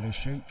 1 rail, is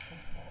she?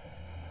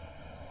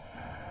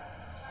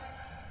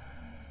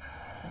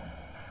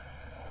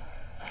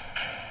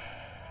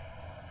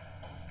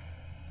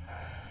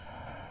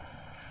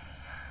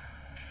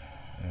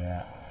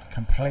 Yeah,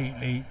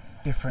 completely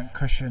different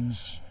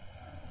cushions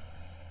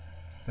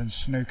than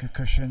snooker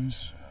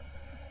cushions.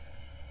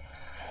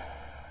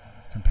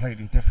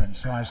 Completely different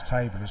size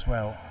table as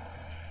well.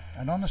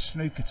 And on a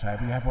snooker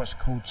table you have what's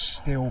called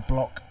steel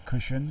block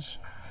cushions,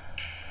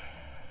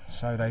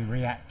 so they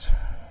react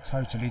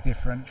totally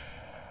different.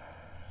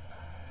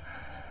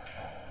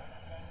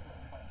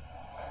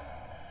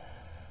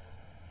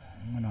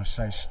 When I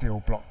say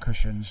steel block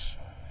cushions,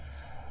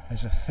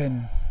 there's a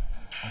thin,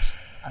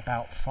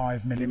 about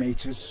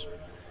 5mm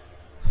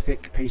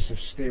thick piece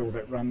of steel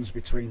that runs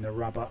between the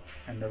rubber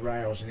and the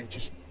rails, and it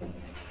just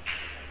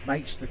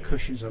makes the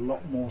cushions a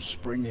lot more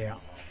springier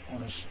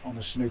on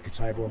a snooker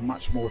table, and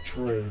much more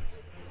true.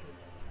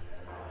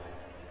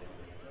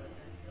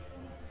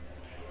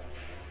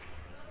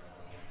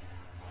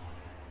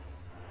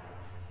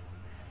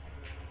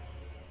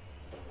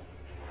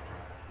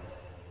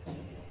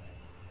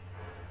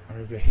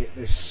 Overhit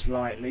this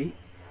slightly.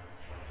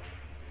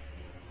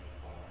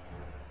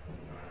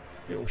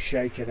 Little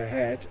shake of the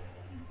head.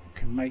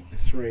 Can make the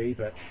 3,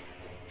 but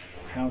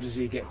how does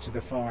he get to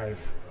the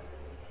 5?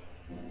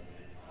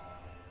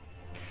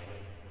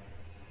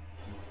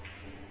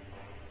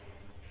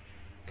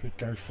 Could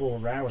go 4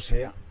 rails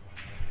here.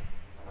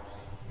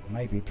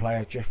 Maybe play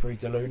a Jeffrey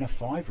DeLuna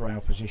 5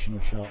 rail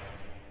positional shot.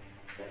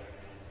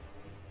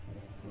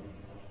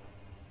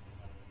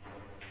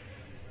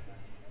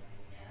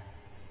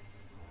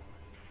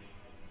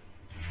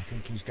 I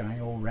think he's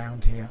going all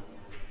round here.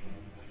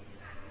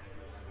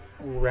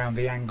 All round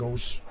the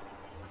angles.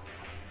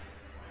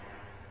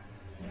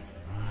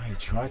 Oh, he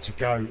tried to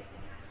go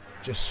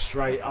just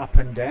straight up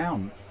and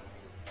down.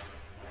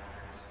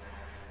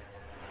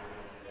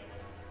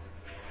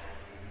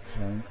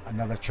 So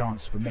another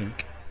chance for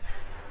Mink.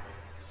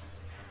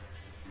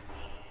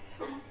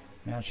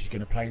 Now she's going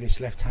to play this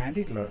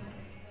left-handed, look.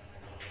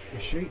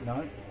 Is she?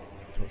 No.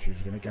 Thought she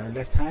was going to go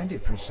left-handed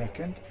for a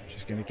second.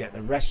 She's going to get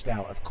the rest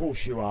out. Of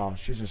course you are.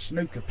 She's a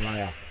snooker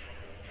player.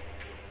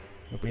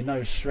 There'll be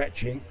no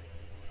stretching.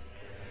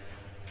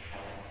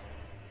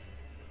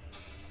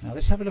 Now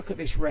let's have a look at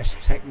this rest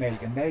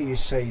technique, and there you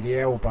see the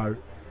elbow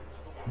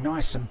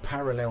nice and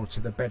parallel to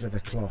the bed of the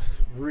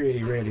cloth.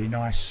 Really, really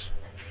nice.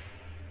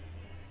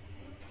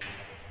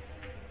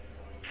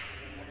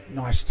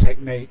 Nice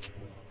technique.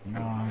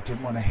 No, I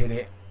didn't want to hit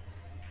it.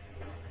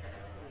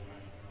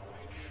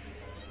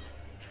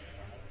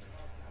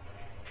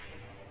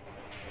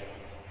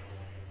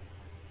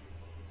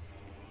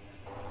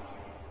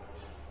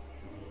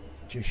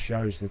 Just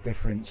shows the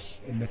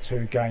difference in the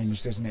two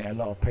games, doesn't it? A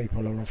lot of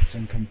people are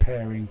often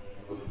comparing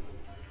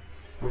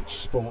which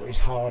sport is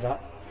harder.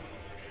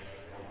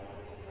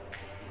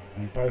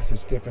 They're both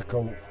as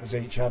difficult as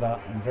each other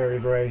and very,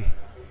 very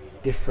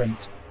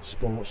different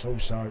sports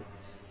also.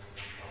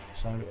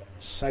 So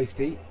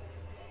safety,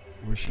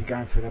 or is she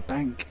going for the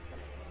bank?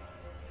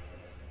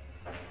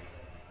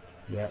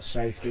 Yeah,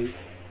 safety.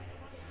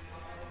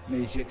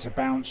 Needs it to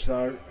bounce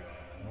though.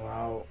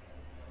 Wow.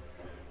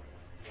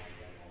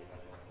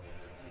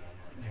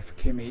 Left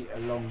Kimi a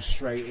long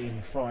straight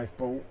in 5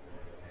 ball.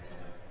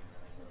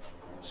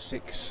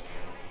 6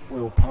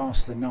 will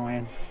pass the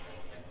 9.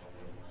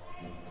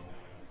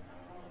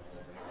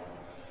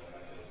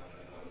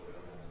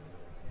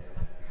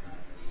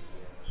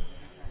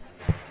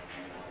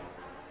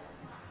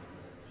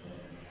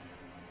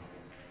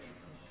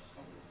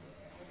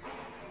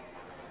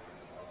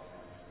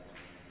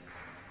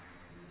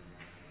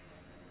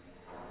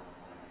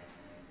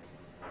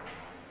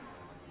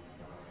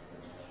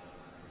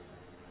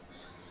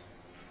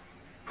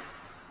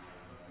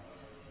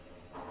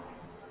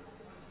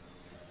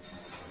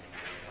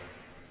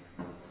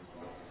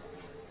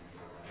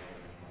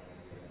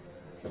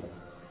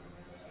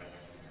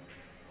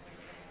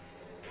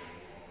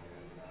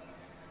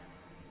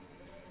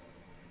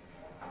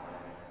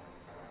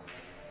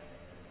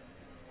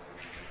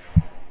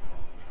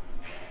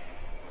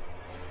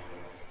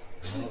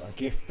 A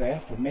gift there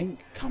for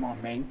Mink. Come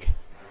on, Mink.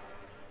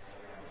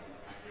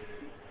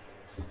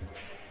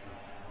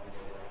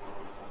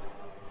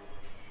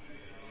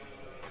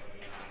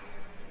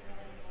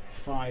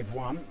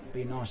 (5-1).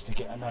 Be nice to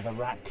get another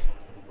rack.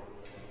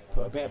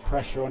 Put a bit of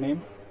pressure on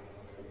him.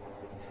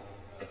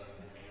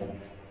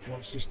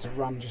 Wants this to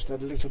run just a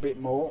little bit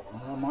more.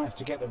 I might have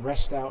to get the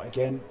rest out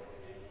again.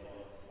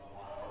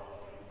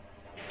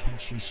 Can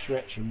she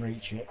stretch and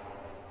reach it?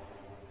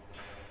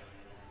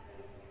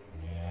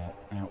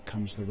 Out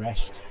comes the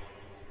rest.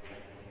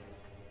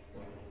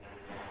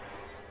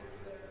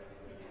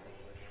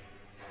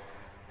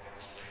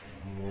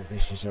 Oh,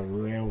 this is a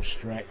real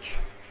stretch.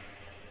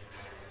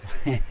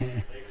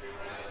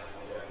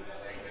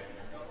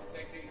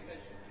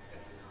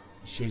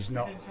 She's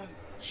not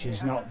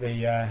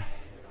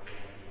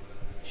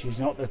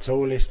the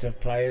tallest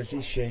of players,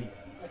 is she?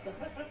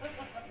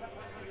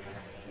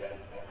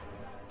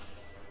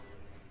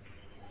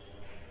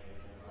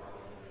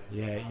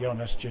 Yeah,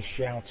 Jonas just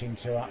shouting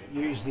to her,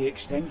 use the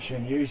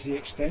extension, use the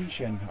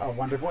extension. I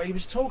wondered what he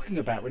was talking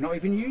about. We're not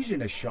even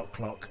using a shot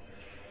clock.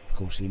 Of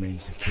course he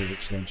means the key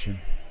extension.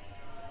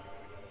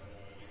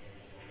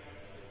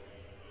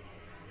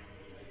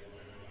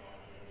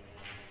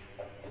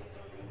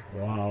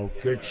 Wow,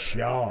 good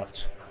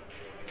shot.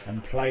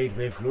 And played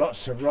with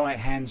lots of right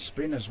hand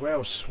spin as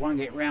well. Swung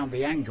it round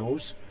the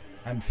angles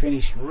and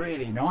finished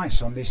really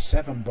nice on this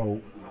 7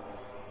 ball.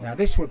 Now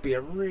this would be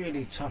a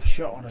really tough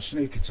shot on a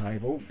snooker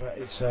table, but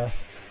it's a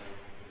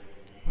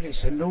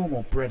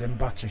normal bread and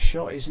butter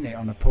shot, isn't it,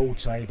 on a pool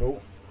table?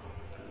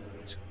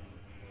 It's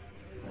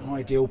an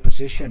ideal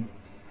position.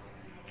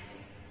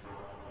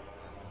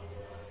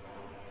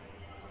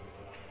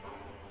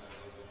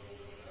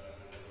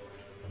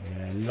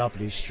 Yeah,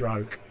 lovely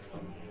stroke.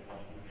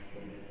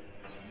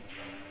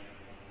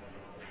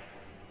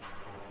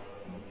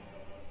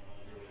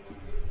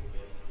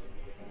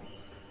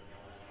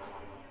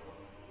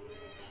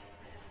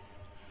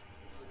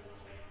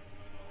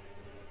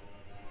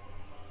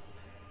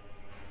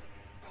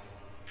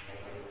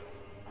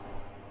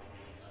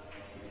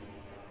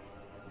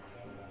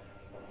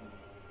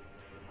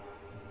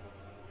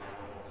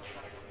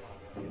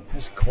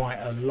 Has quite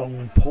a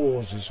long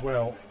pause as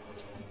well,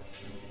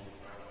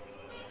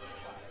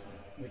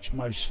 which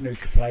most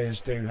snooker players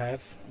do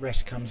have.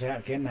 Rest comes out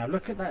again. Now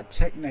look at that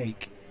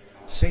technique.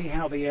 See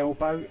how the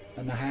elbow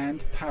and the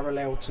hand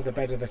parallel to the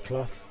bed of the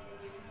cloth.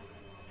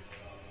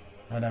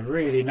 And a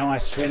really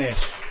nice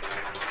finish.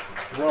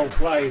 Well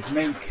played,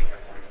 Mink.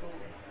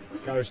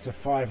 Goes to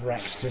 5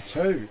 racks to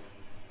 2.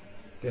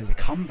 The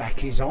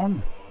comeback is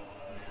on.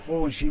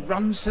 Oh, and she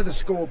runs to the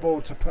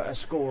scoreboard to put her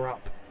score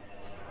up.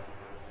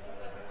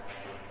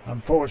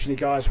 Unfortunately,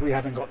 guys, we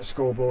haven't got the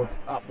scoreboard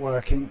up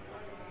working.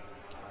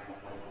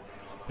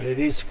 But it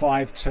is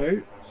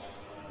 5-2.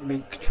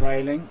 Mink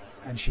trailing,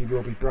 and she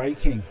will be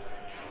breaking.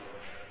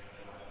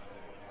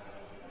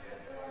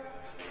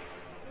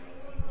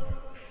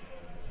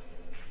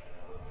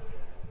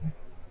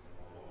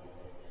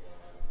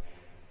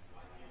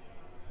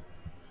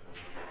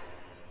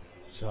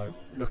 So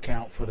look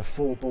out for the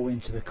 4 ball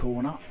into the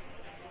corner.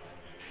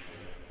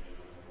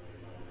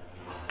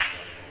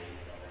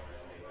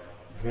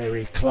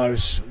 Very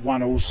close.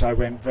 One also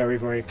went very,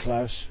 very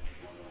close.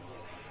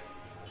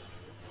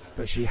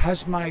 But she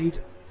has made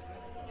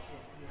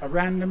a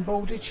random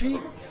ball, did she?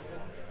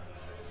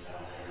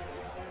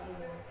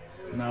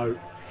 No,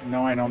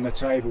 9 on the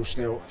table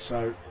still.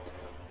 So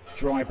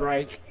dry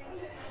break.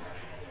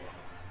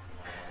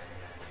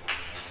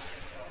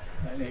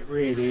 And it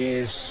really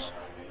is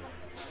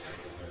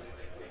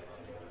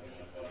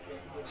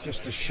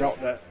just a shot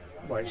that,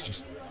 well, it's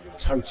just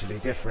totally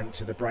different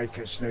to the break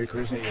at snooker,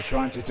 isn't it? You're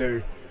trying to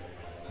do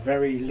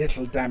very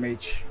little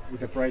damage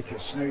with a break at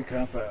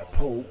snooker, but at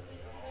pool,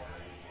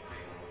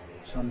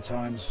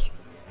 sometimes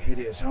hit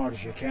it as hard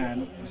as you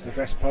can is the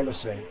best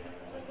policy.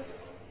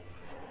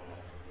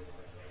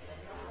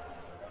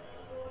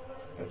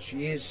 But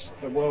she is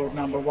the world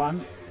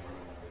 #1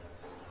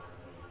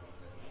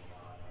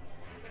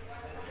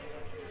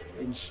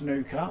 in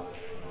snooker.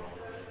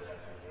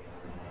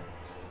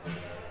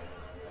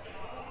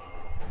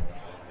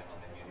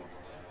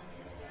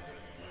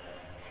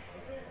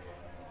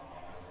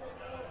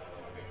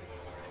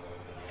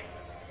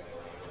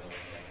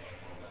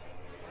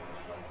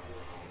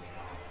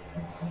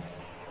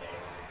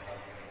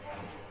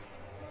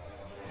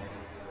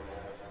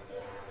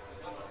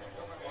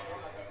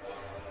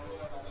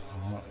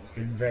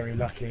 Been very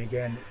lucky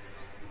again.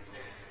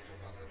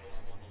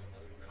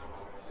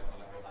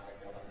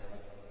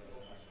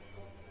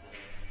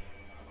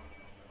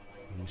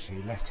 You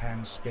see left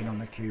hand spin on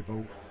the cue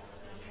ball.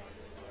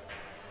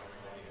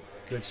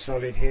 Good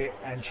solid hit,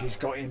 and she's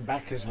got him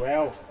back as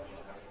well.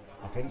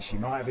 I think she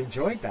might have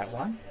enjoyed that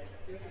one.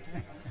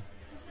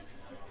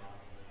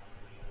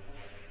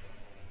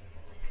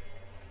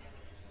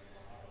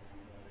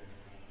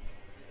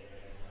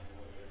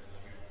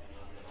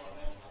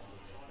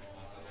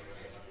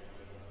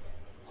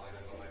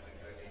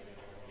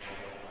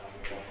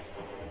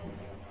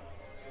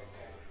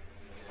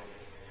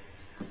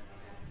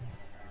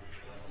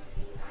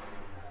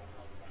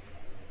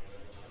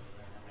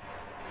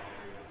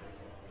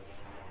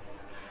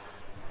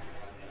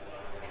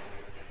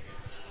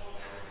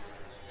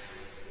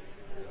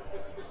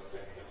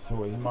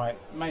 Thought he might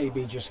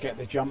maybe just get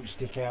the jump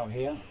stick out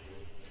here.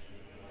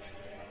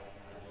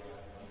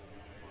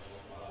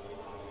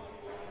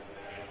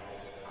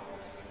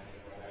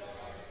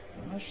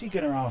 Is she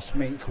going to ask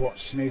Mink what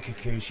snooker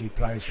cue she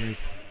plays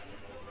with?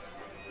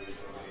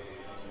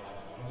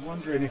 I'm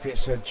wondering if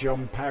it's a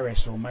John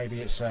Paris or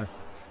maybe it's a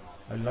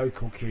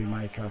local cue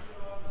maker.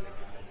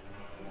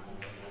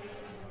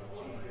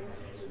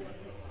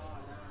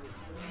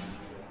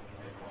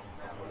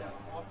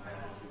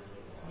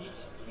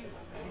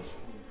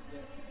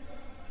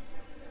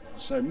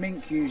 So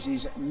Mink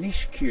uses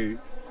niche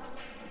cue,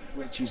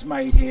 which is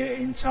made here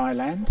in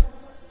Thailand.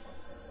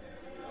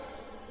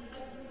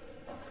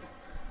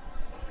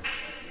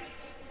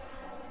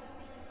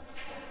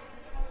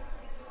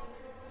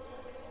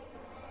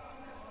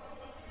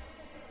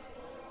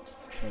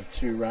 So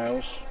 2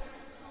 rails.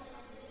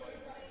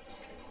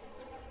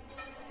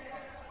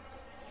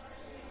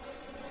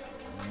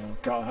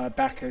 Got her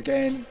back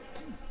again.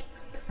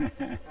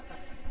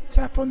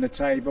 Tap on the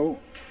table.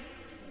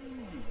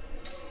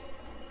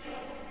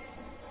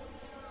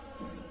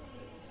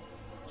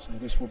 So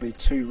this will be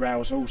 2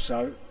 rails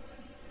also.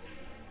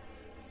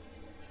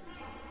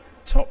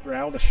 Top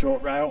rail, the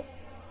short rail,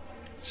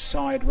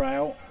 side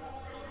rail.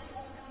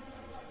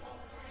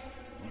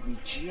 Maybe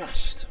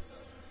just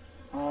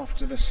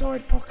after the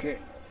side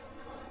pocket.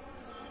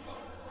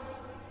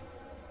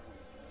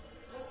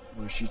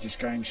 Or is she just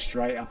going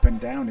straight up and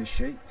down, is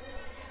she?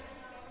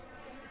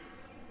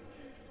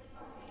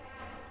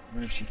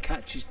 Well, if she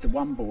catches the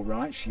 1 ball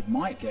right, she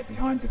might get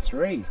behind the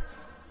 3.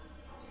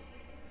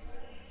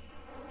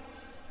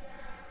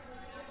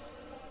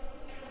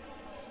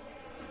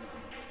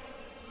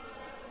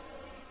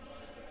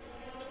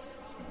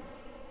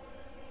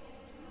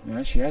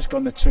 Yeah, she has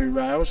gone the 2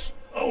 rails.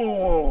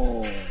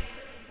 Oh!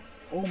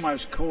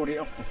 Almost caught it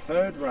off the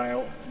 3rd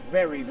rail.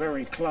 Very,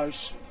 very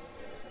close.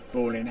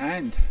 Ball in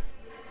hand.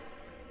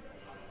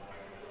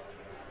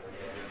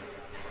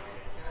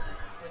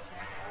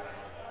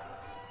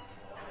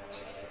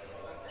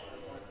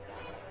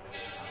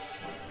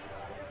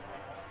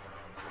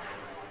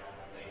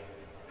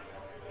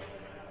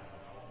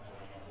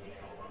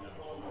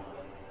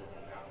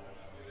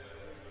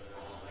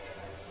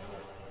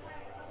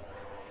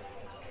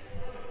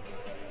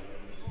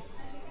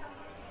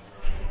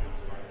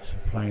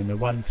 Playing the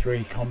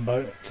 1-3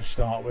 combo to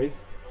start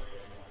with.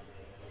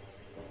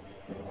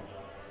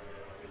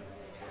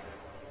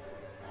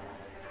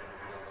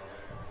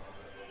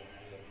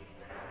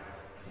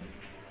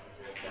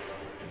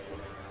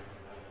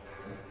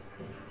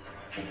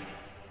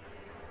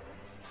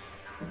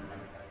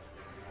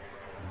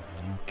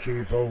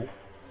 Cue ball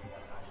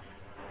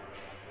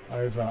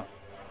over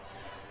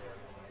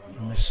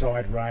on the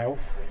side rail.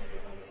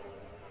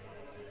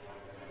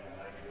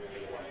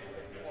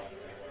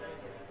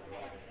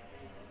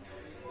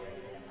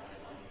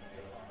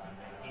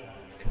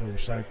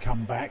 also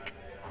come back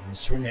and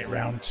swing it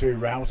round 2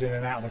 rails in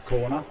and out of the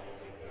corner.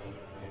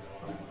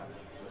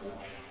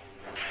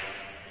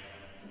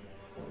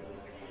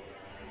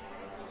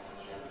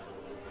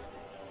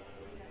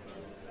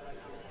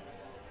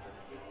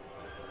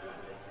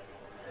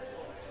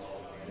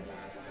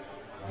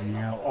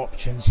 Now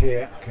options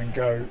here can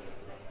go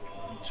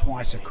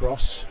twice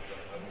across.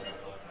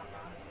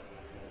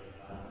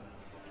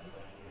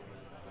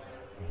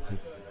 Could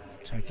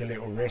take a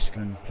little risk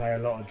and play a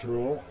lot of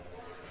draw.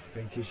 I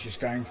think he's just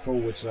going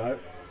forwards though,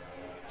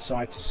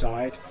 side to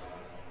side.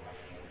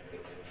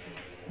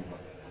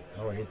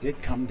 Oh, he did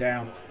come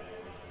down,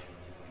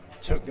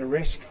 took the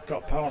risk,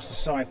 got past the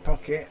side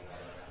pocket,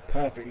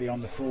 perfectly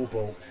on the full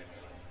ball.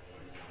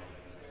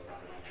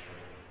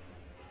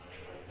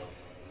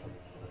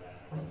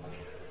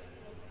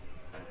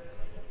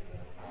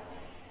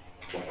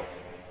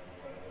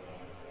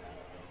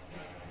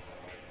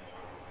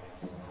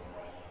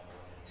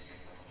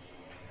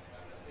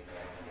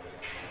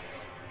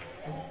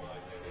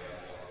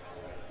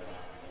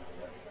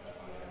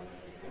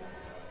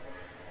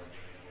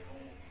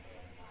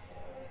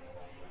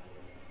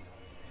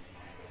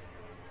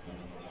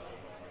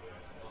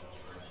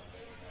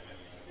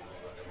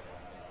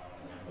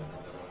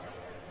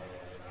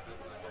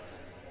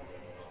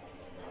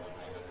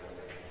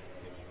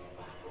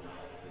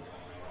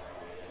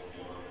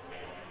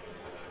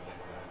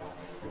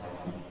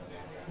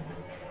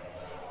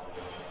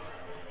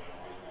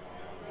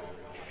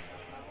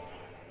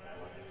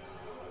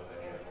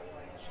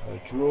 So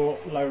draw,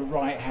 low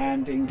right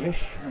hand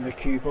English on the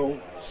cue ball,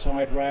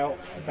 side rail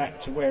back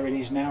to where it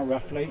is now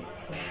roughly.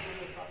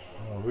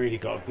 Oh, really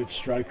got a good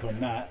stroke on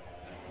that,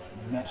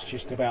 and that's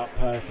just about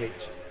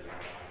perfect.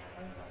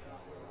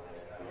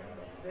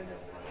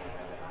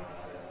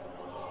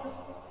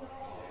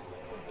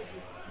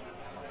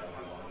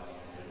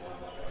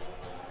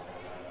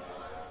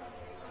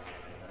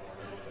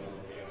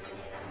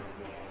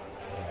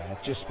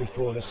 Just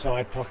before the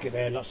side pocket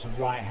there, lots of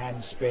right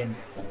hand spin,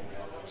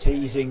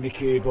 teasing the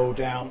cue ball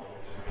down,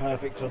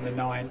 perfect on the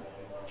 9.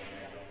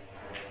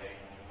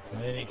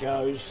 And then it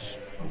goes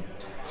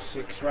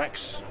 6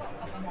 racks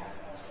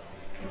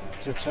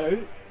to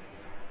 2.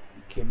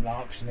 Kim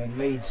Larkson then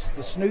leads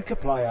the snooker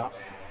player.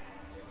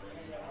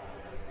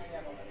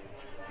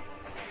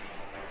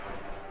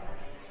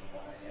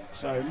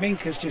 So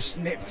Mink has just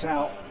nipped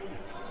out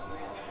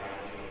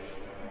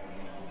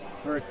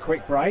for a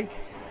quick break.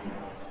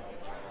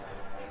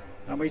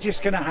 And we're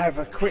just going to have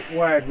a quick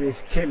word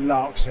with Kim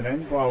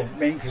Larkson while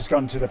Mink has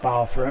gone to the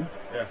bathroom.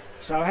 Yeah.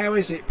 So how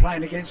is it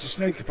playing against a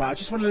snooker player? I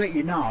just want to let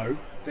you know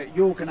that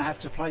you're going to have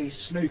to play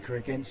snooker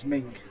against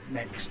Mink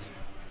next.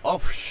 Oh,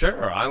 for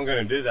sure. I'm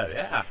going to do that,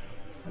 yeah.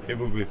 It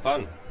will be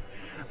fun.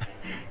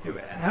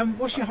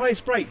 What's your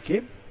highest break,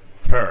 Kim?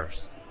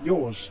 Hers.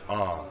 Yours.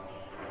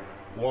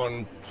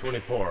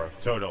 124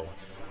 total.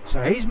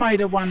 So he's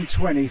made a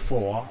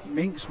 124,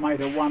 Mink's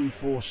made a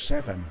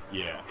 147.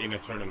 Yeah, in a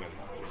tournament.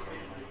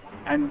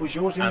 And was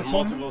yours in And the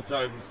tournament? multiple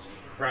times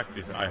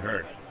practice, I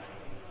heard.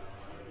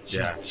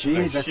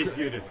 She's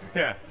good.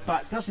 Yeah.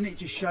 But doesn't it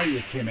just show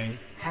you, Kimi,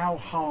 how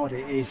hard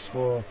it is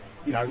for,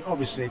 you know,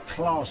 obviously a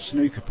class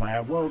snooker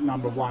player, world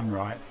number 1,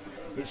 right?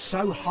 It's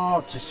so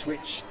hard to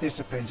switch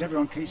disciplines.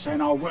 Everyone keeps saying,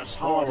 oh, what's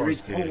harder?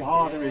 Is pool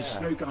harder? Is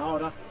snooker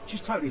harder? It's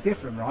just totally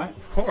different, right?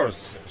 Of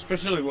course,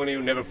 especially when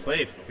you never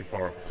played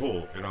before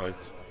pool. You know,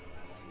 it's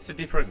a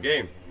different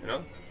game, you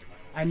know?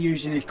 And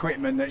using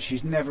equipment that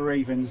she's never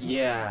even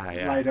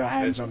laid her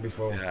hands on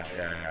before.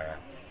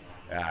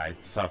 Yeah,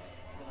 it's tough.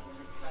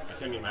 I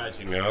can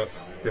imagine, you know,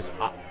 because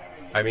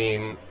I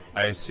mean,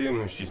 I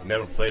assume she's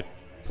never played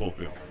pool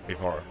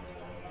before.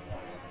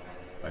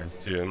 I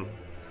assume.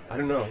 I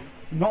don't know.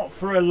 Not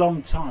for a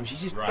long time. She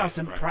just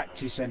doesn't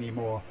practice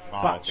anymore.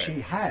 But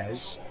she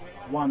has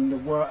won the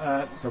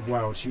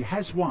world. She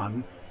has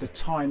won the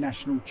Thai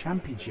National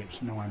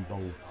Championships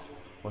 9-ball.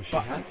 Well,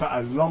 but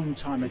a long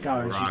time ago,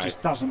 and she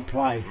just doesn't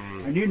play.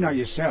 And you know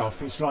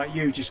yourself, it's like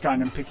you just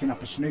going and picking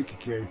up a snooker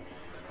cue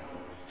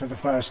for the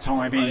first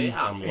time in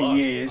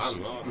years.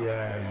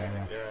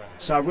 Yeah.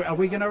 So are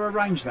we going to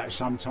arrange that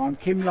sometime?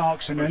 Kim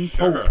Larkson and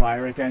pool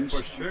player against.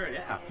 For sure,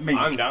 yeah. Mink.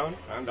 I'm down.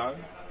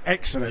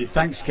 Excellent.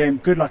 Thanks, Kim.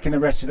 Good luck in the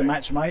rest of the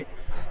match, mate.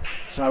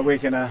 So we're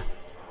gonna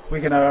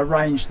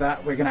arrange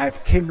that. We're gonna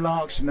have Kim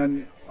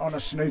Larkson on a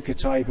snooker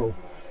table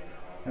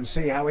and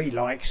see how he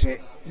likes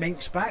it.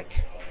 Mink's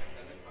back.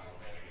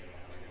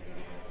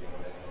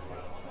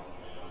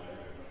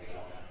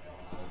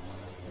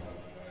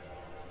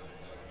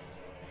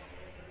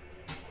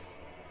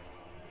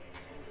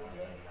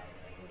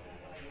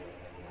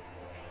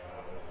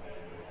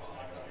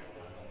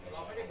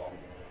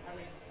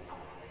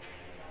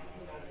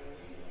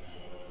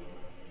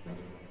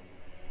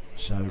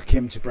 So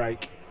Kim to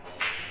break.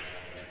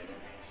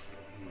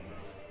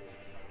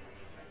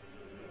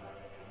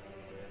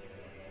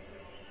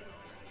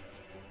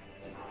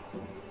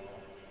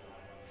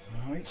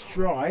 Oh, it's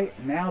dry.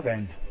 Now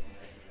then,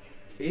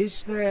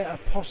 is there a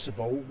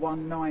possible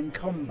 1-9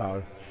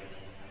 combo?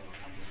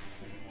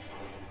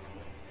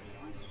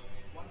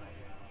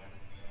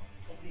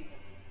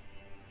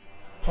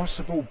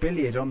 possible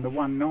billiard on the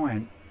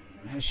 1-9.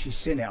 Has she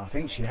seen it? I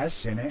think she has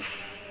seen it.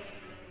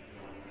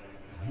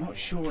 I'm not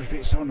sure if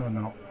it's on or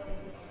not.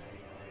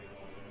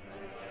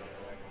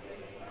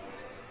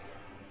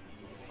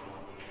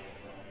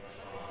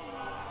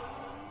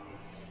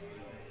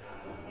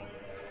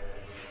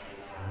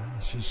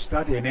 She's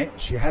studying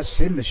it. She has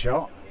seen the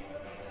shot.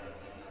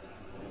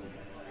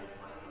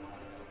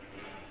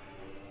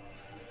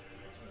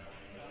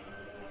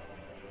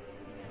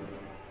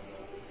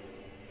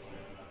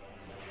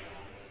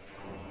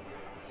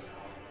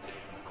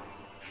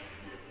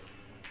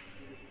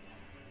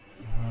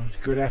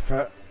 Good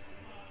effort.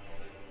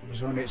 It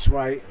was on its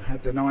way.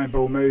 Had the 9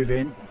 ball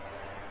moving.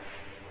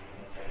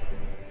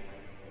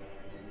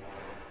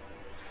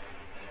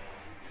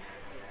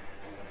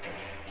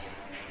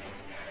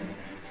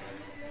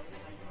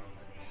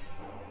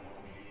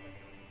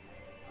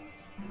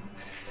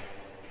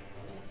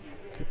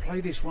 Could play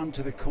this one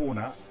to the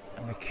corner,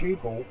 and the cue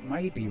ball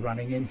may be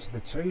running into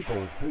the 2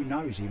 ball. Who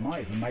knows? He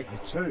might even make the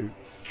 2.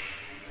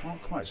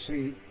 Can't quite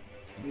see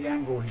the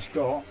angle he's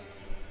got.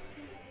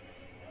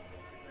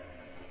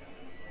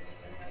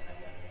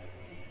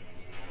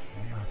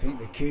 I think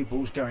the cue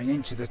ball's going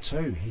into the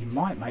 2. He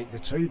might make the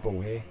 2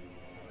 ball here.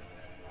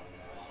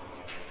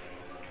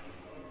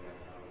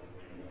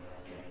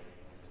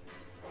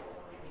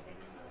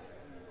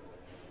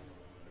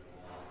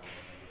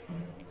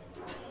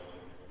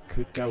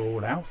 Could go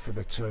all out for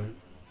the 2.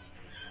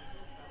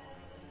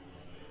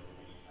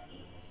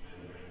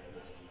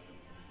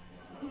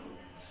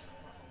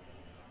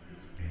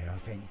 Yeah, I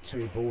think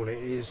 2 ball it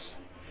is.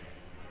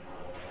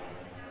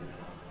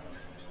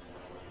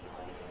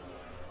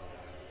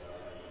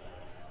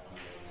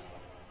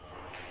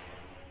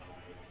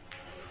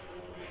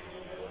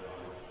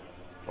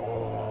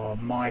 Oh,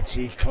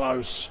 mighty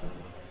close.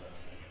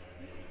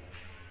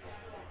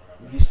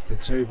 Missed the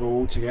 2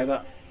 ball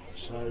altogether,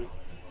 so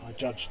I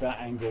judged that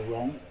angle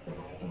wrong.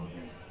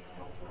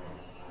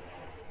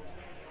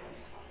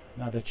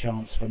 Another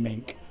chance for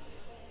Mink.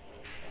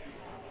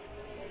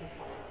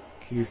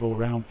 Cue ball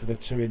round for the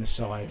 2 in the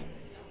side.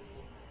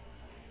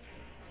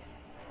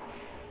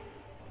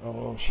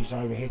 Oh, she's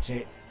overhit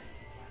it.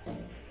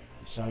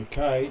 It's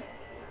okay.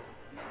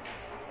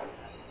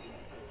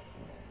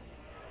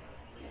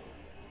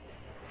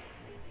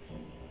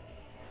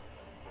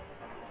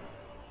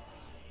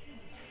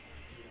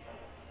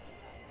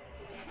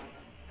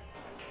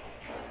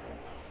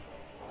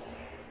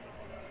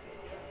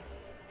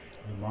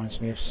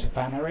 Reminds me of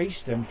Savannah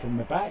Easton from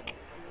the back.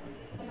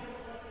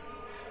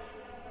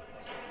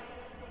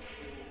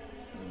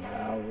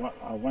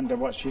 I wonder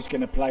what she's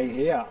going to play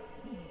here.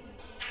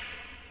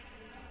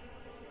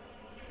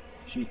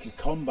 She could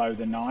combo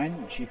the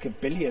 9. She could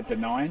billiard the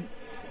 9.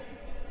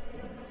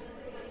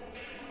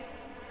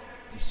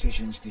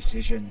 Decisions,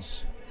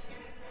 decisions.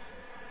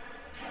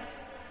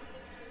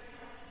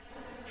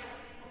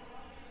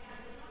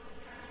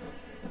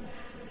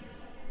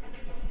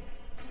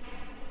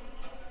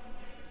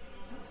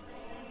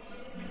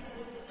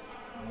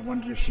 I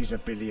wonder if she's a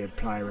billiard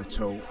player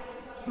at all.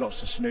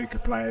 Lots of snooker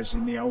players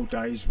in the old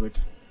days would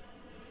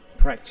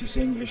practice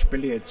English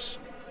billiards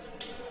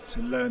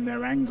to learn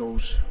their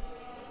angles.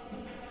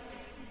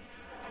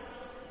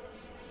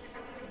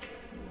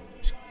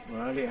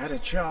 Well, it had a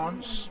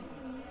chance,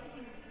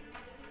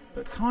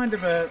 but kind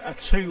of a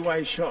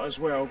two-way shot as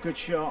well. Good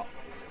shot.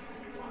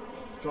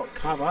 Got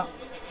cover.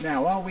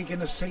 Now, are we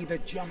going to see the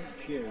jump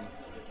cue?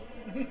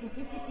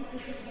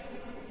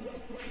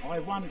 I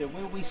wonder,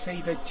 will we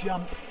see the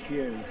jump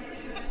cue?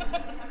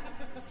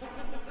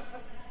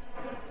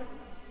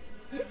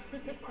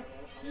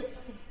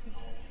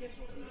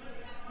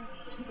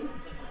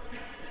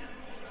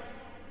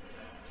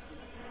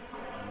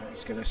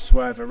 It's going to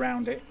swerve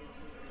around it.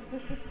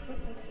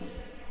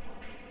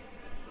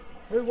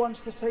 Who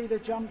wants to see the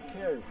jump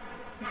cue?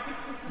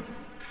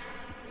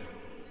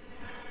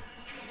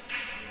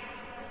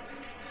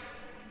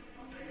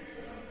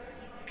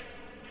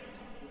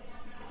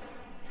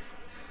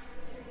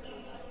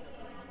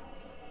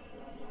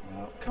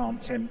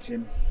 Can't tempt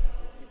him.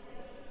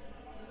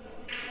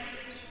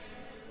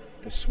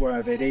 The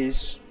swerve it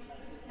is.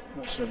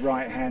 That's a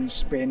right hand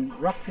spin,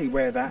 roughly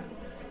where the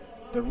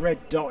red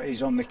dot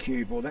is on the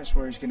cue ball. That's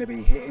where he's going to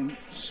be hitting.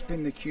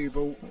 Spin the cue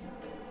ball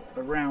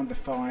around the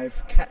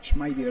 5, catch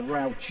maybe the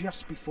rail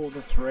just before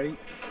the 3.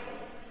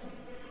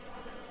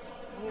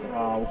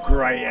 Oh,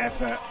 great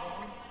effort.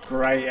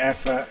 Great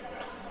effort.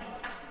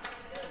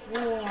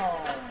 Whoa.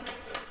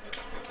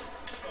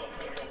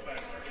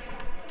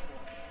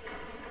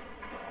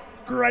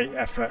 Great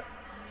effort.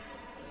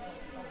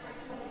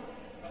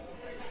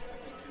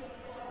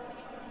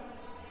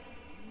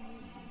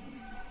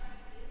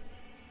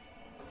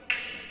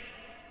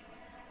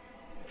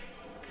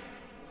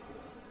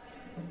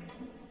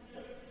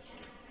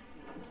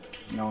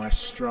 Nice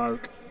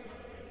stroke.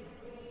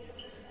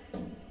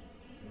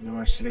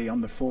 Nicely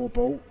on the 4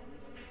 ball.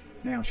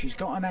 Now she's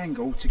got an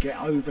angle to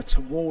get over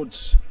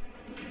towards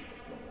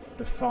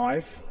the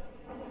 5.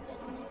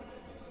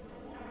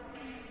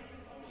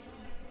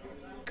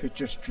 could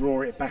just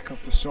draw it back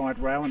off the side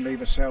rail and leave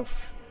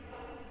herself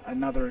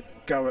another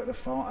go at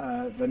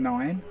the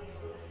 9.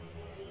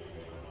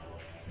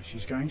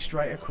 She's going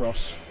straight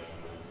across.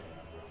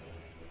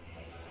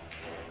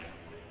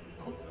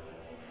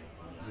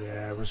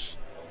 Yeah,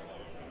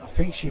 I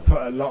think she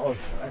put a lot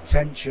of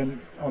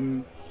attention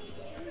on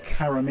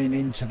caroming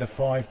into the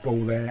 5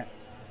 ball there.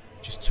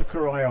 Just took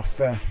her eye off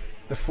the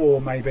 4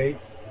 maybe.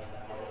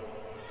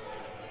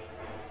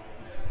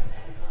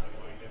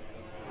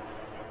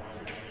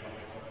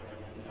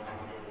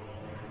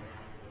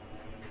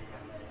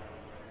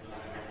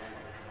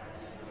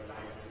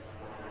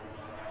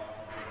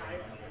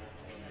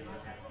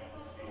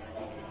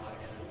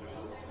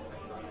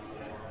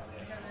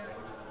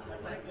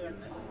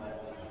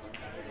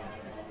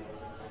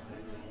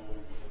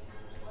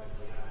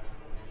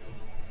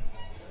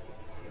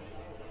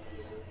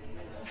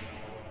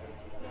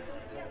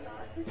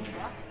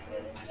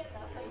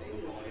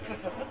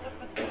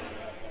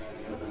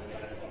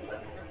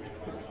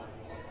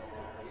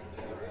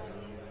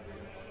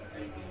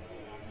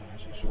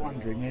 Just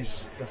wondering,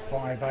 is the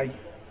 5-8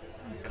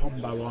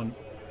 combo on,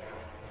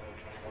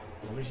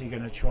 or is he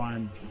going to try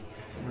and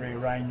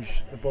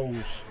rearrange the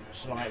balls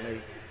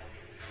slightly?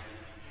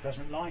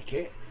 Doesn't like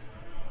it.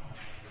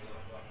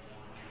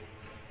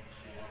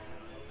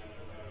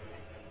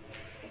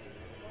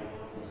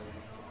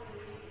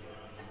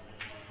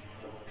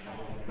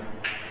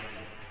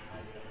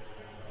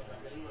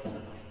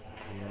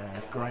 Yeah,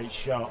 great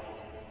shot.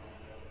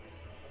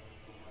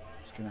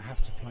 He's going to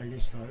have to play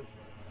this though.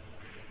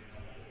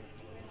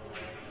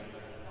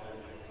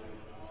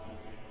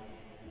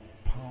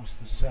 Past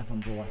the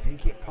 7 ball. I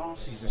think it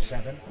passes the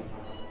 7.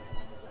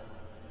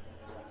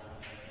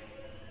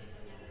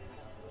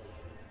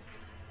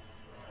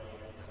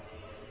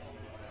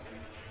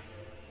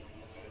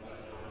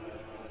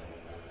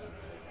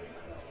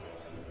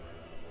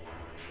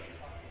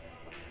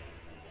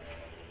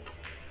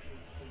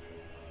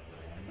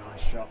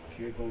 Nice shot.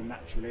 Cue ball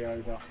naturally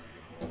over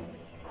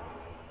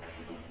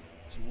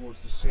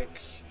towards the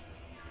 6.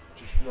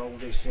 Just roll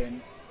this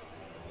in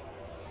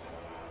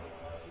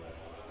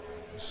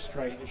as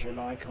straight as you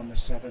like on the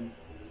 7.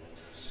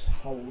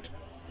 Hold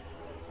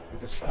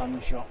with a stun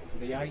shot for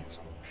the 8.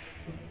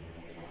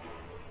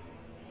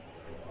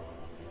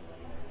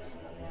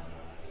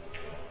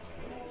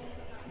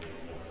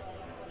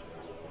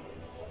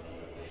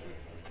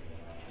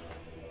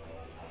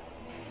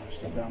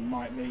 Done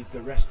might need the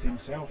rest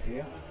himself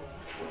here.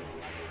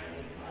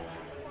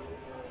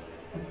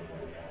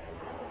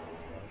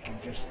 He can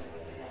just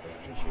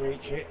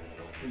reach it.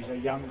 He's a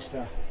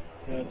youngster,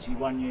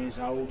 31 years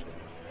old.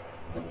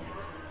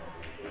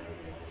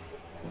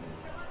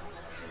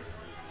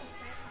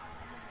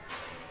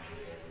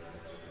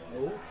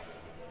 Oh,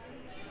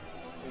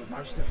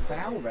 almost a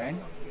foul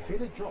then. If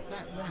he'd have dropped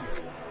that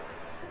rack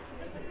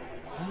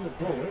on the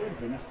ball, it would have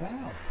been a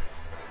foul.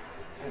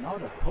 And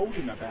I'd have pulled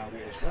him about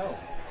it as well.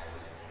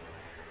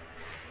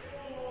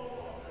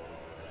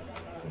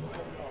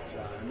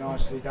 So,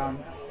 nicely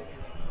done.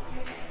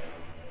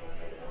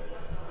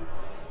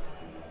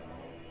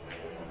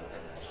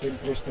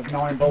 Simplest of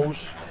 9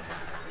 balls.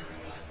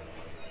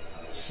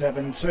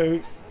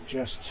 7-2,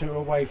 just 2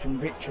 away from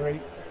victory.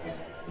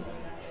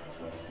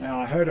 Now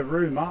I heard a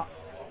rumour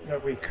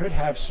that we could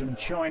have some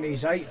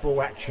Chinese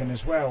 8-ball action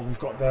as well. We've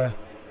got the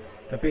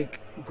big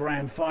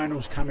grand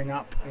finals coming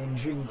up in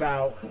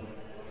Qingdao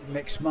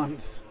next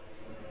month.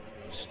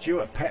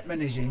 Stuart Petman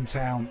is in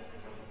town.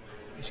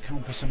 He's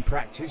come for some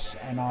practice,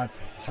 and I've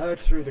heard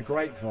through the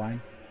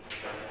grapevine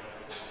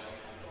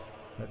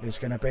that there's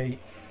going to be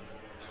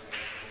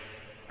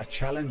a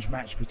challenge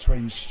match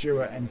between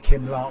Stuart and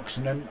Kim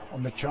Larksonen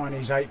on the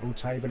Chinese 8-ball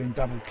table in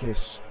double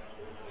kiss.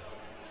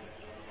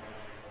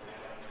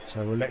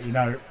 So we'll let you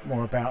know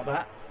more about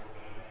that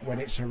when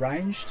it's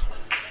arranged.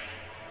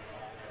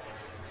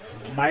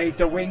 Made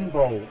the wing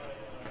ball.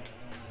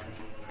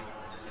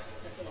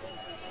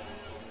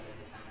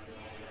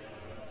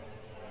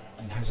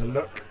 And has a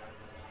look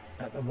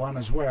at the 1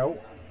 as well.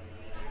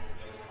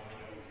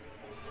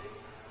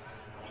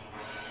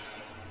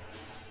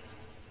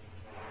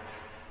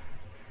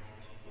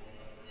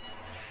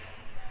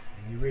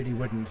 You really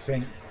wouldn't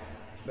think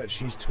that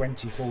she's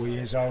 24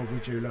 years old,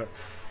 would you? Look.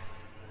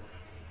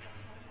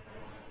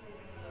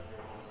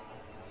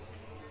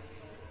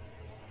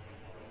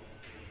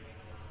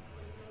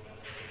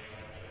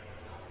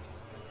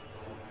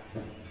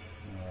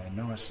 Yeah,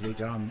 nicely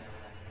done.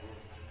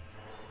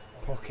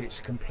 Pockets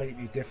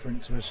completely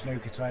different to a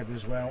snooker table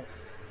as well.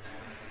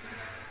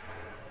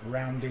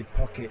 Rounded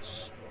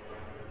pockets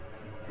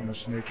on a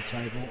snooker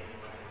table.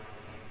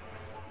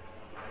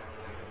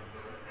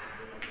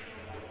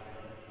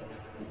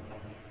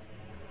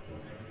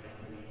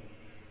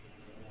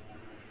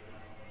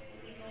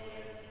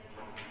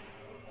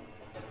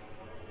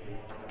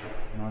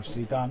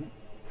 Nicely done.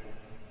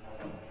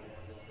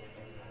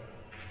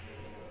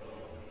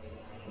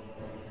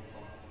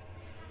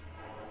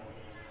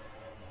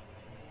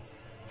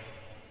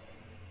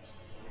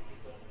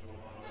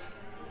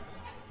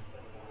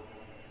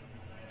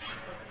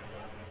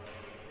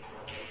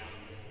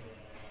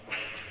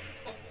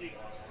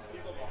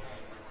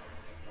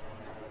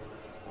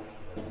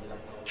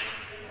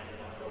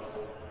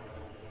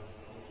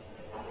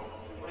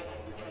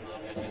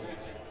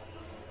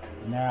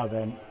 Now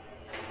then,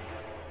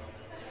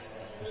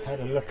 just had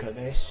a look at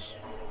this.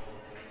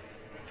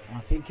 I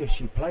think if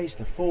she plays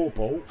the 4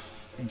 ball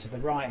into the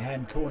right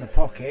hand corner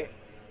pocket,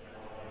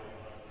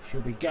 she'll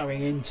be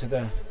going into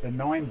the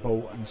 9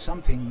 ball, and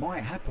something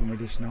might happen with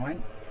this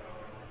 9.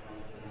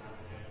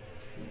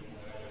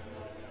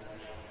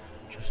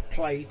 Just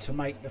play to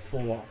make the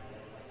 4.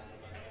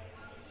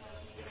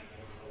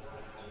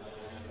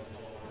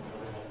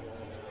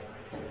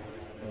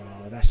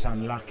 Oh, that's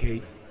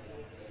unlucky.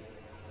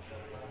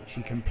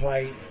 She can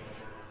play,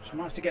 she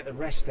might have to get the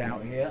rest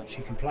out here.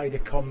 She can play the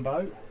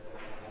combo,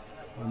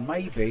 or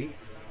maybe,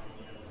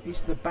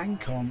 is the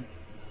bank on?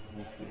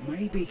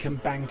 Maybe can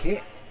bank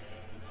it.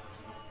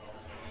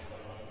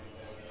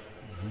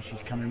 And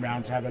she's coming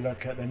round to have a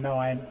look at the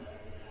 9.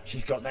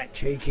 She's got that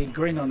cheeky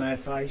grin on her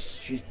face.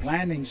 She's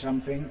planning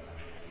something.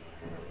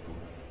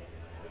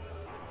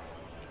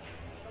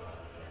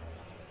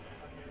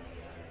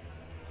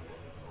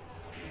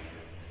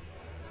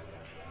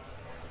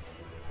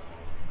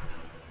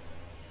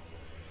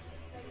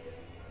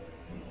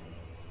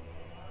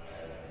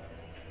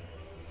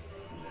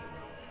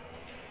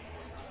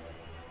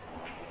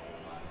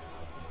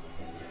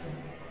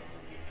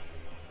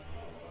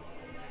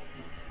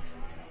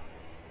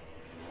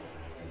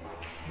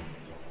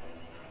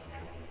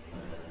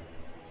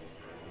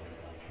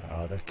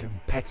 The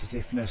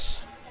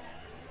competitiveness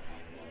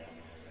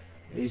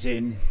is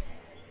in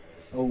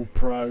all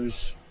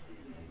pros,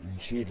 and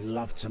she'd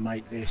love to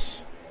make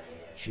this.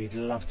 She'd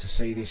love to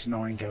see this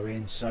 9 go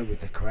in. So would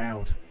the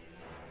crowd.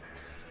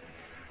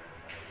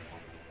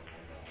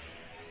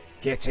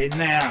 Get in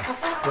there.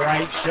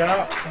 Great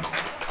shot.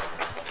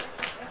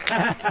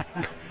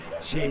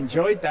 She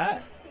enjoyed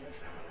that.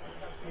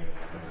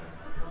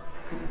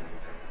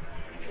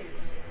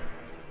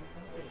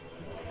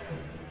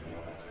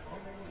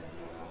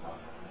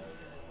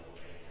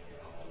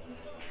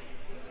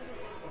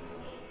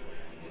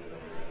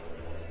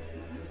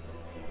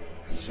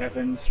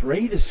 Seven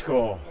 3 the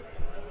score.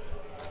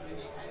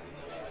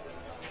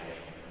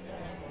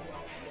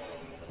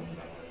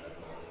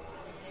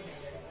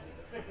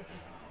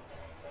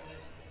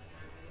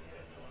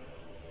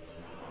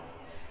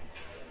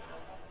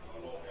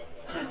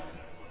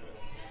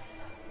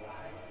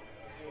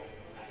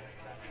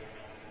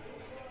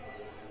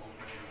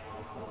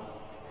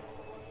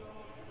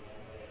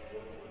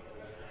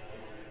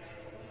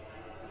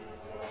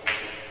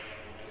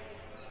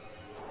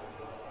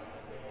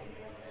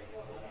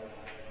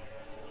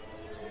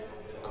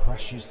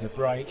 Crashes the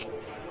break.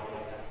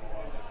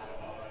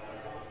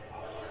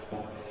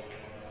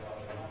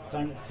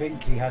 Don't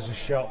think he has a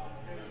shot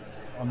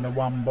on the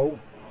 1 ball,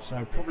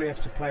 so probably have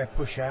to play a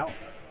push out.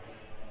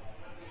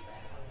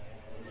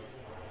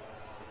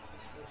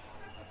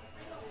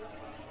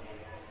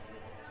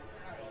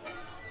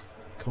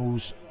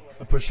 Calls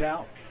a push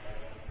out.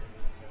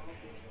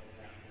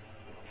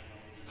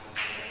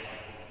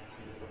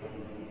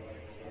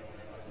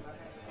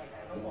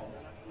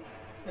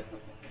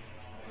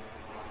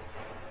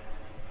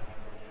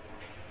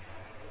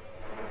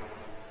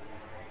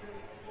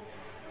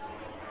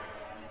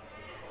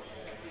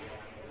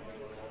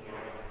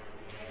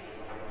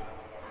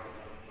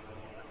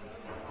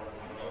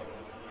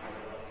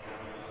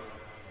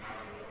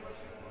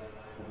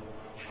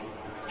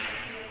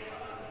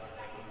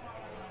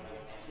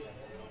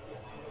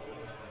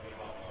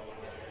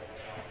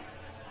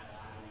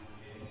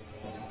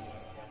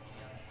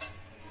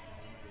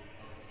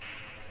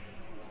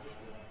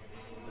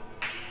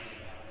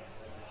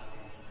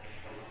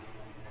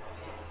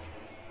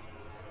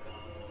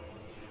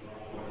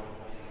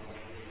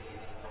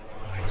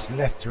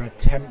 Left her a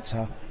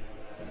tempter.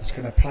 He's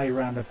going to play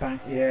around the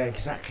back. Yeah,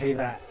 exactly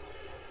that.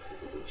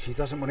 She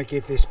doesn't want to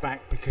give this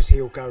back because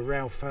he'll go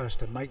rail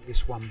first and make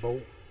this 1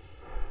 ball.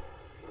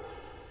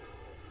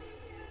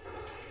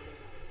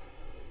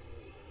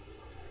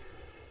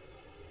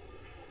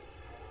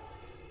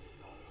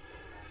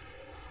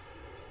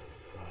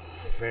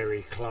 Oh,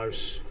 very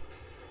close.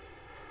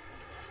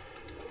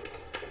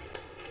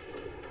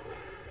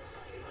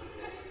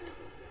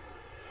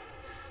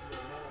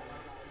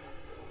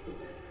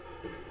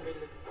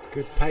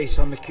 Good pace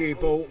on the cue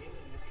ball.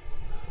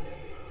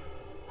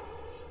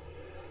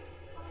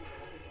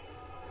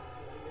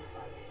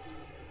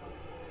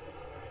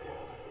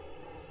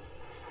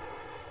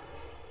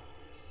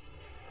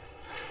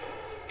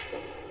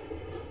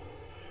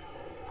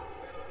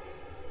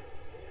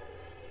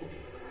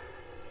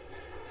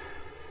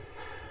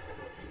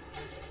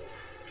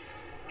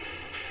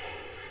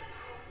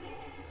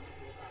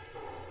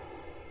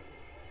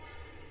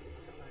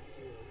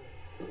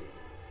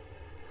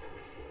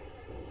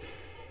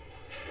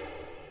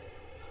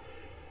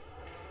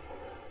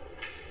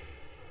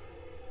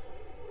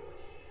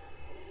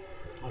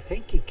 I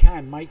think he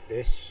can make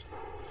this.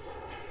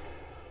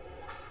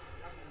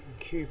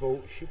 Cue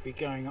ball should be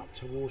going up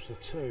towards the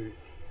 2.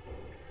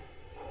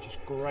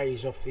 Just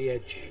graze off the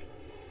edge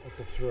of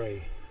the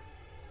 3.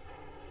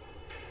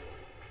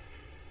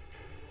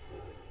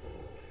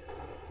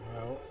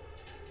 Well,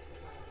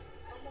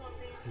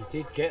 He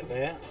did get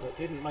there, but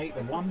didn't make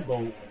the one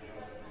ball.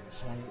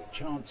 So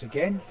chance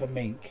again for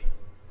Mink.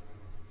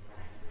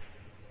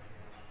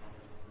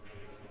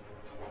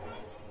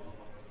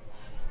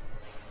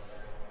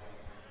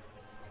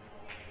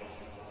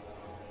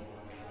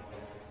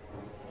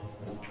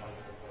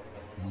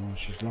 Oh,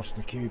 she's lost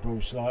the cue ball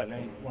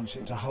slightly. Wants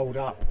it to hold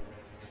up.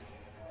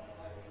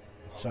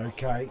 It's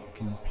okay.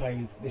 Can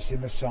play this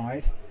in the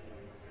side.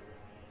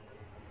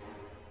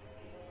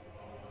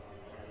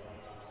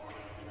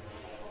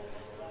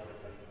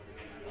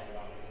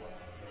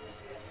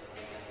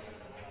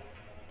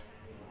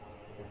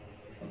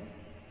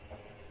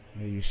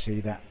 There you see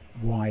that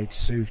wide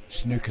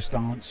snooker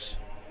stance.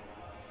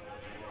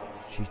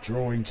 She's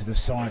drawing to the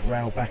side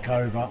rail back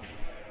over.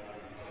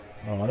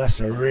 Oh, that's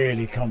a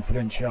really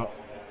confident shot.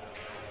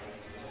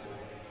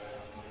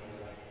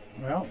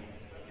 Well,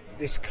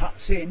 this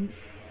cuts in.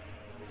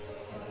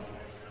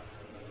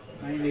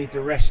 May need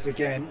the rest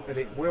again, but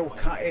it will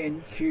cut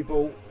in. Cue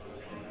ball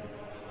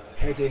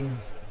heading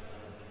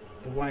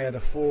the way of the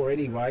 4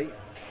 anyway.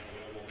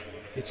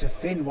 It's a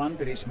thin one,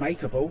 but it's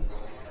makeable.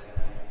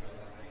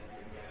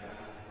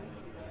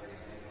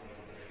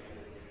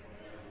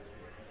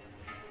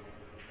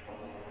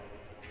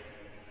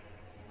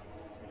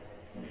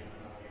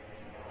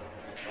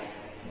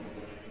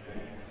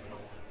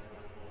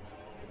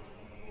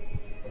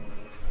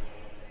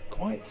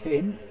 Quite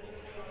thin.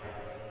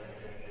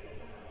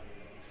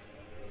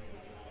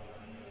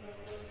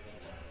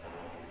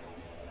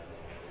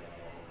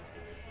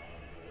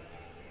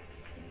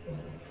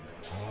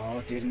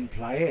 Oh, didn't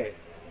play it.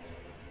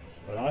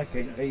 But I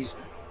think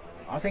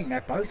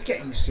they're both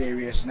getting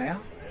serious now.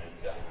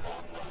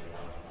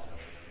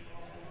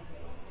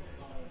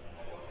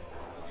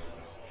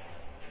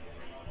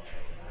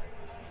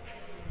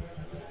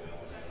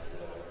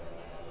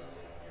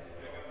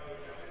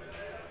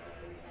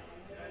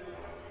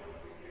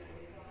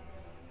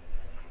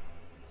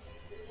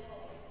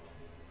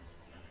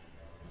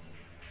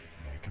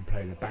 Can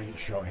play the bank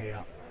shot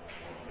here.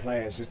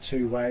 Play as a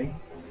two-way.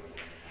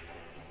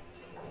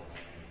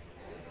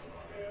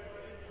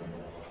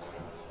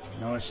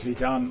 Nicely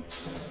done.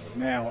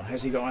 Now,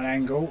 has he got an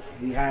angle?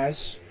 He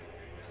has.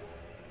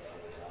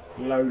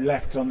 Low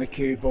left on the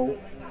cue ball.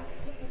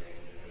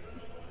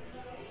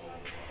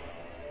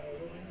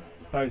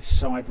 Both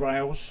side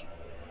rails.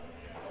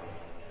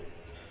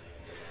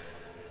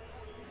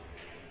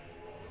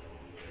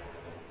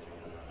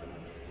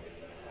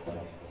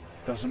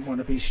 Doesn't want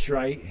to be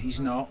straight,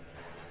 he's not.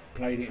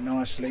 Played it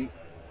nicely.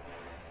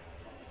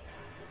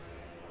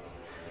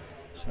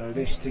 So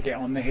this to get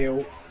on the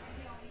hill.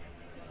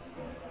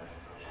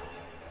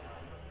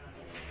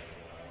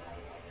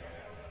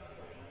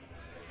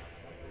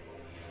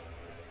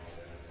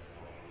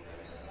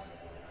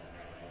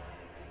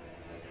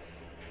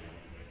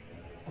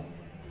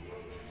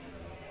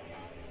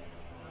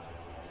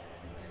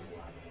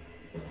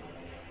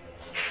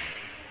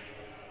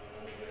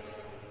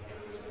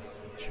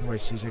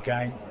 Choices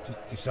again,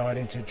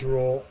 deciding to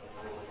draw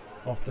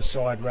off the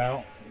side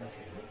rail,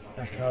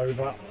 back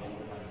over.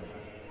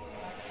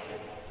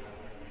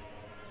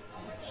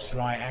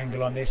 Slight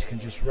angle on this, can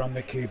just run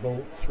the cue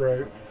ball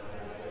through.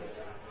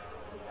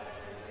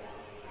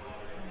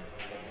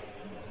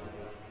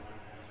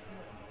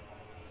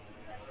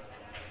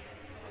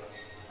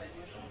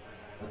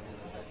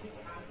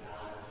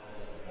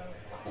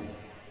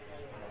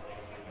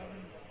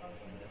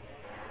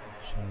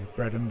 So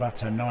bread and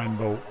butter 9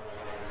 ball.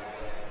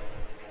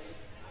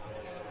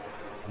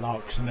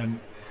 Larkson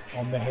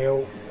on the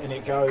hill, and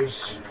it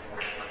goes.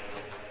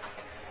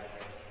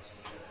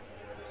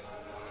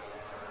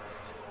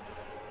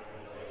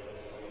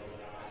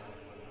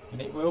 And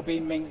it will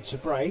be Mink to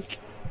break.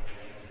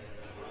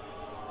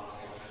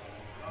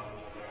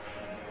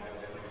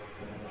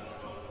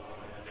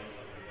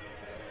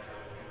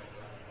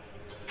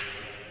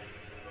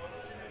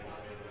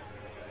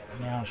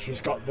 Now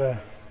she's got the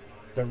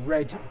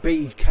red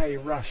BK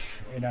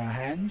Rush in her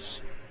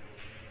hands.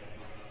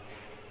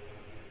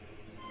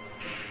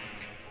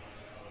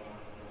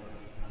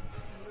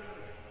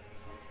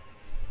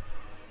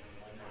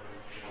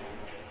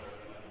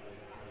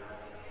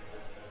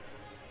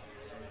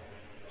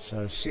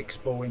 So 6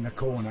 ball in the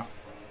corner.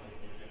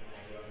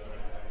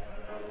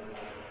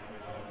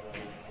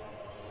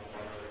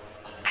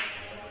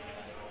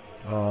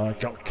 Oh,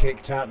 got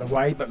kicked out of the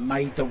way, but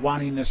made the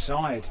one in the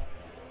side.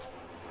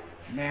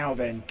 Now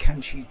then,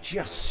 can she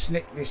just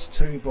snick this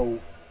 2 ball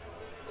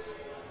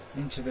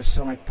into the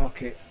side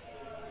pocket?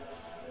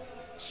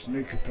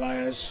 Snooker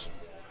players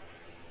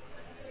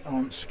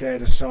aren't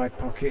scared of side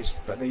pockets,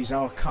 but these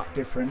are cut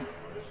different.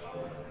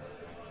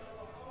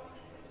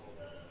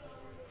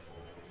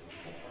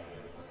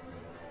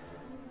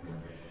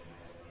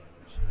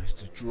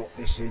 To drop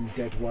this in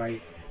dead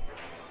weight.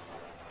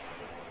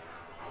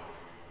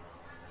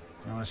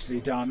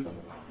 Nicely done.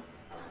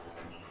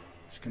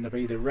 It's going to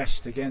be the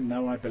rest again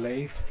though, I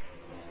believe.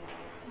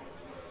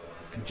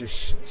 Can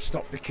just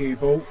stop the cue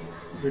ball,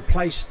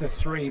 replace the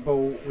 3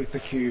 ball with the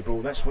cue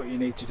ball. That's what you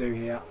need to do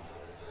here.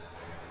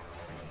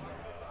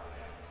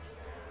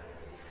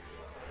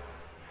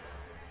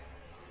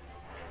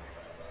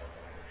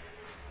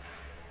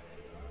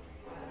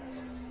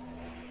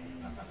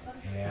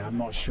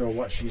 not sure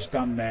what she's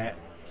done there.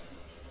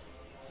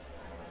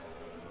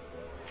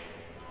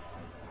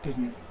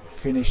 Didn't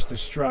finish the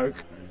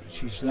stroke.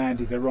 She's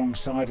landed the wrong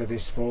side of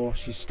this 4.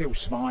 She's still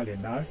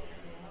smiling though.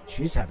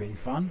 She's having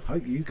fun.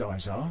 Hope you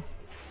guys are.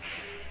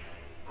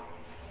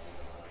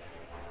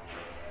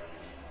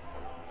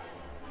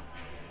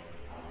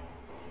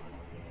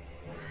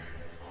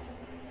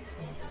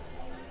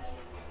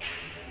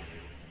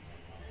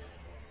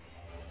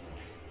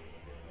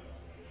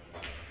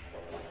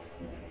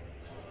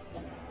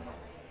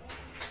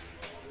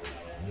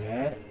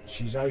 Yeah,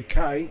 she's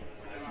okay.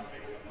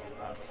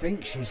 I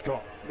think she's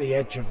got the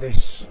edge of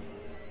this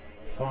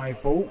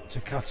 5 ball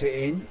to cut it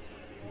in.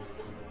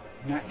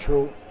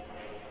 Natural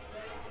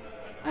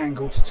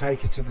angle to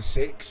take her to the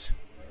 6.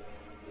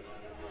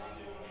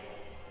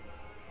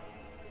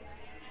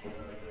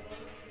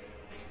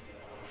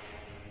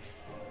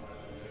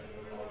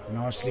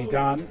 Nicely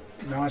done,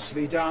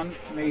 nicely done.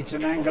 Needs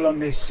an angle on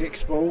this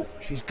 6 ball.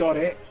 She's got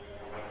it.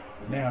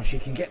 Now she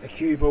can get the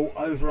cue ball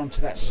over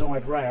onto that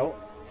side rail.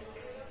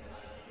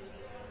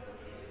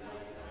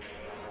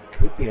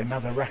 Could be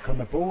another rack on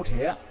the board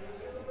here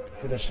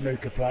for the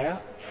snooker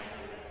player.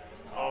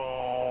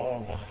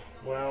 Oh,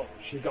 well,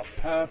 she got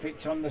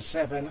perfect on the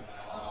 7,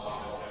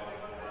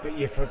 but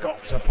you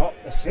forgot to pop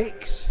the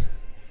 6.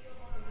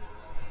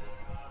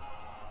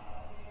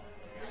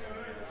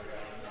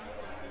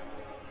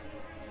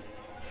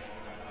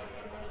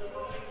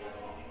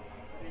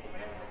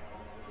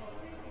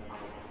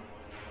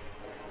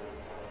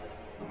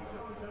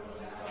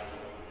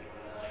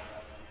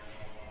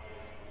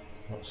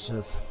 Lots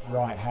of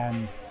right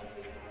hand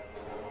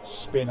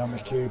spin on the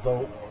cue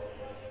ball.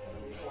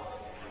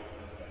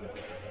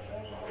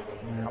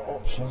 Now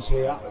options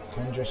here,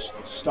 can just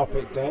stop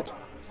it dead.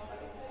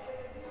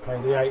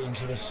 Play the 8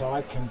 into the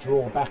side, can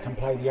draw back and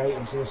play the 8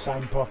 into the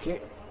same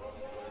pocket.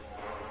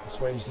 That's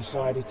what he's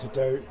decided to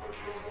do.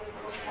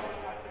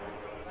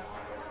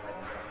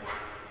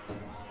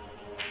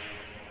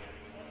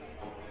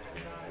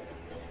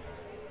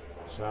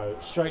 So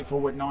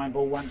straightforward 9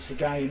 ball once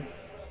again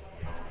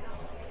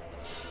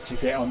to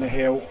get on the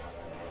hill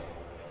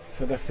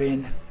for the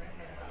Finn.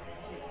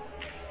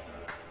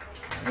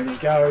 And he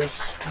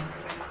goes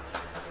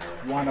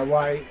 1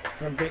 away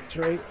from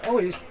victory. Oh,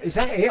 is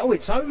that it? Oh,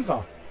 it's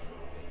over.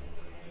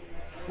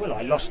 Well,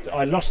 I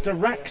lost a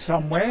rack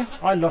somewhere.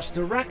 I lost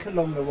a rack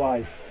along the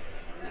way.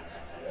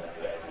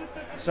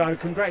 So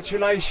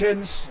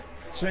congratulations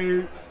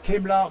to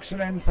Kim Larkson,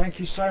 and thank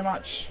you so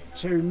much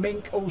to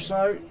Mink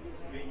also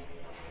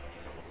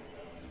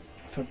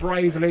for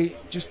bravely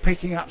just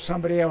picking up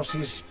somebody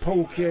else's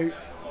pool cue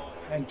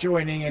and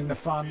joining in the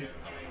fun.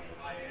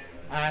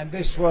 And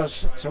this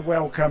was to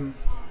welcome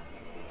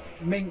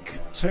Mink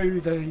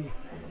to the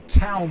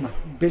Town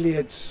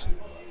Billiards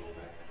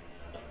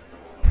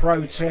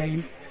Pro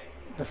Team,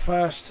 the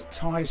first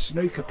Thai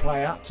snooker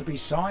player to be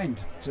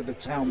signed to the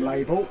Town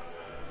label.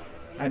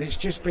 And it's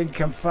just been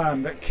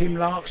confirmed that Kim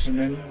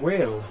Larkson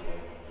will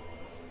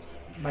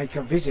make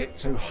a visit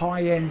to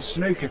High End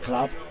Snooker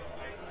Club,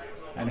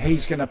 and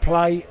he's going to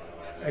play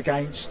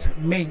against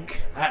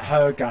Mink at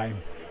her game.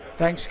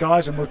 Thanks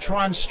guys, and we'll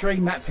try and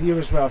stream that for you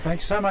as well.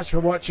 Thanks so much for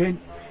watching.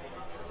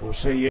 We'll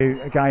see you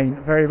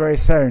again very, very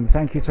soon.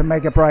 Thank you to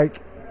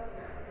Megabreak.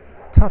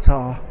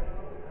 Ta-ta.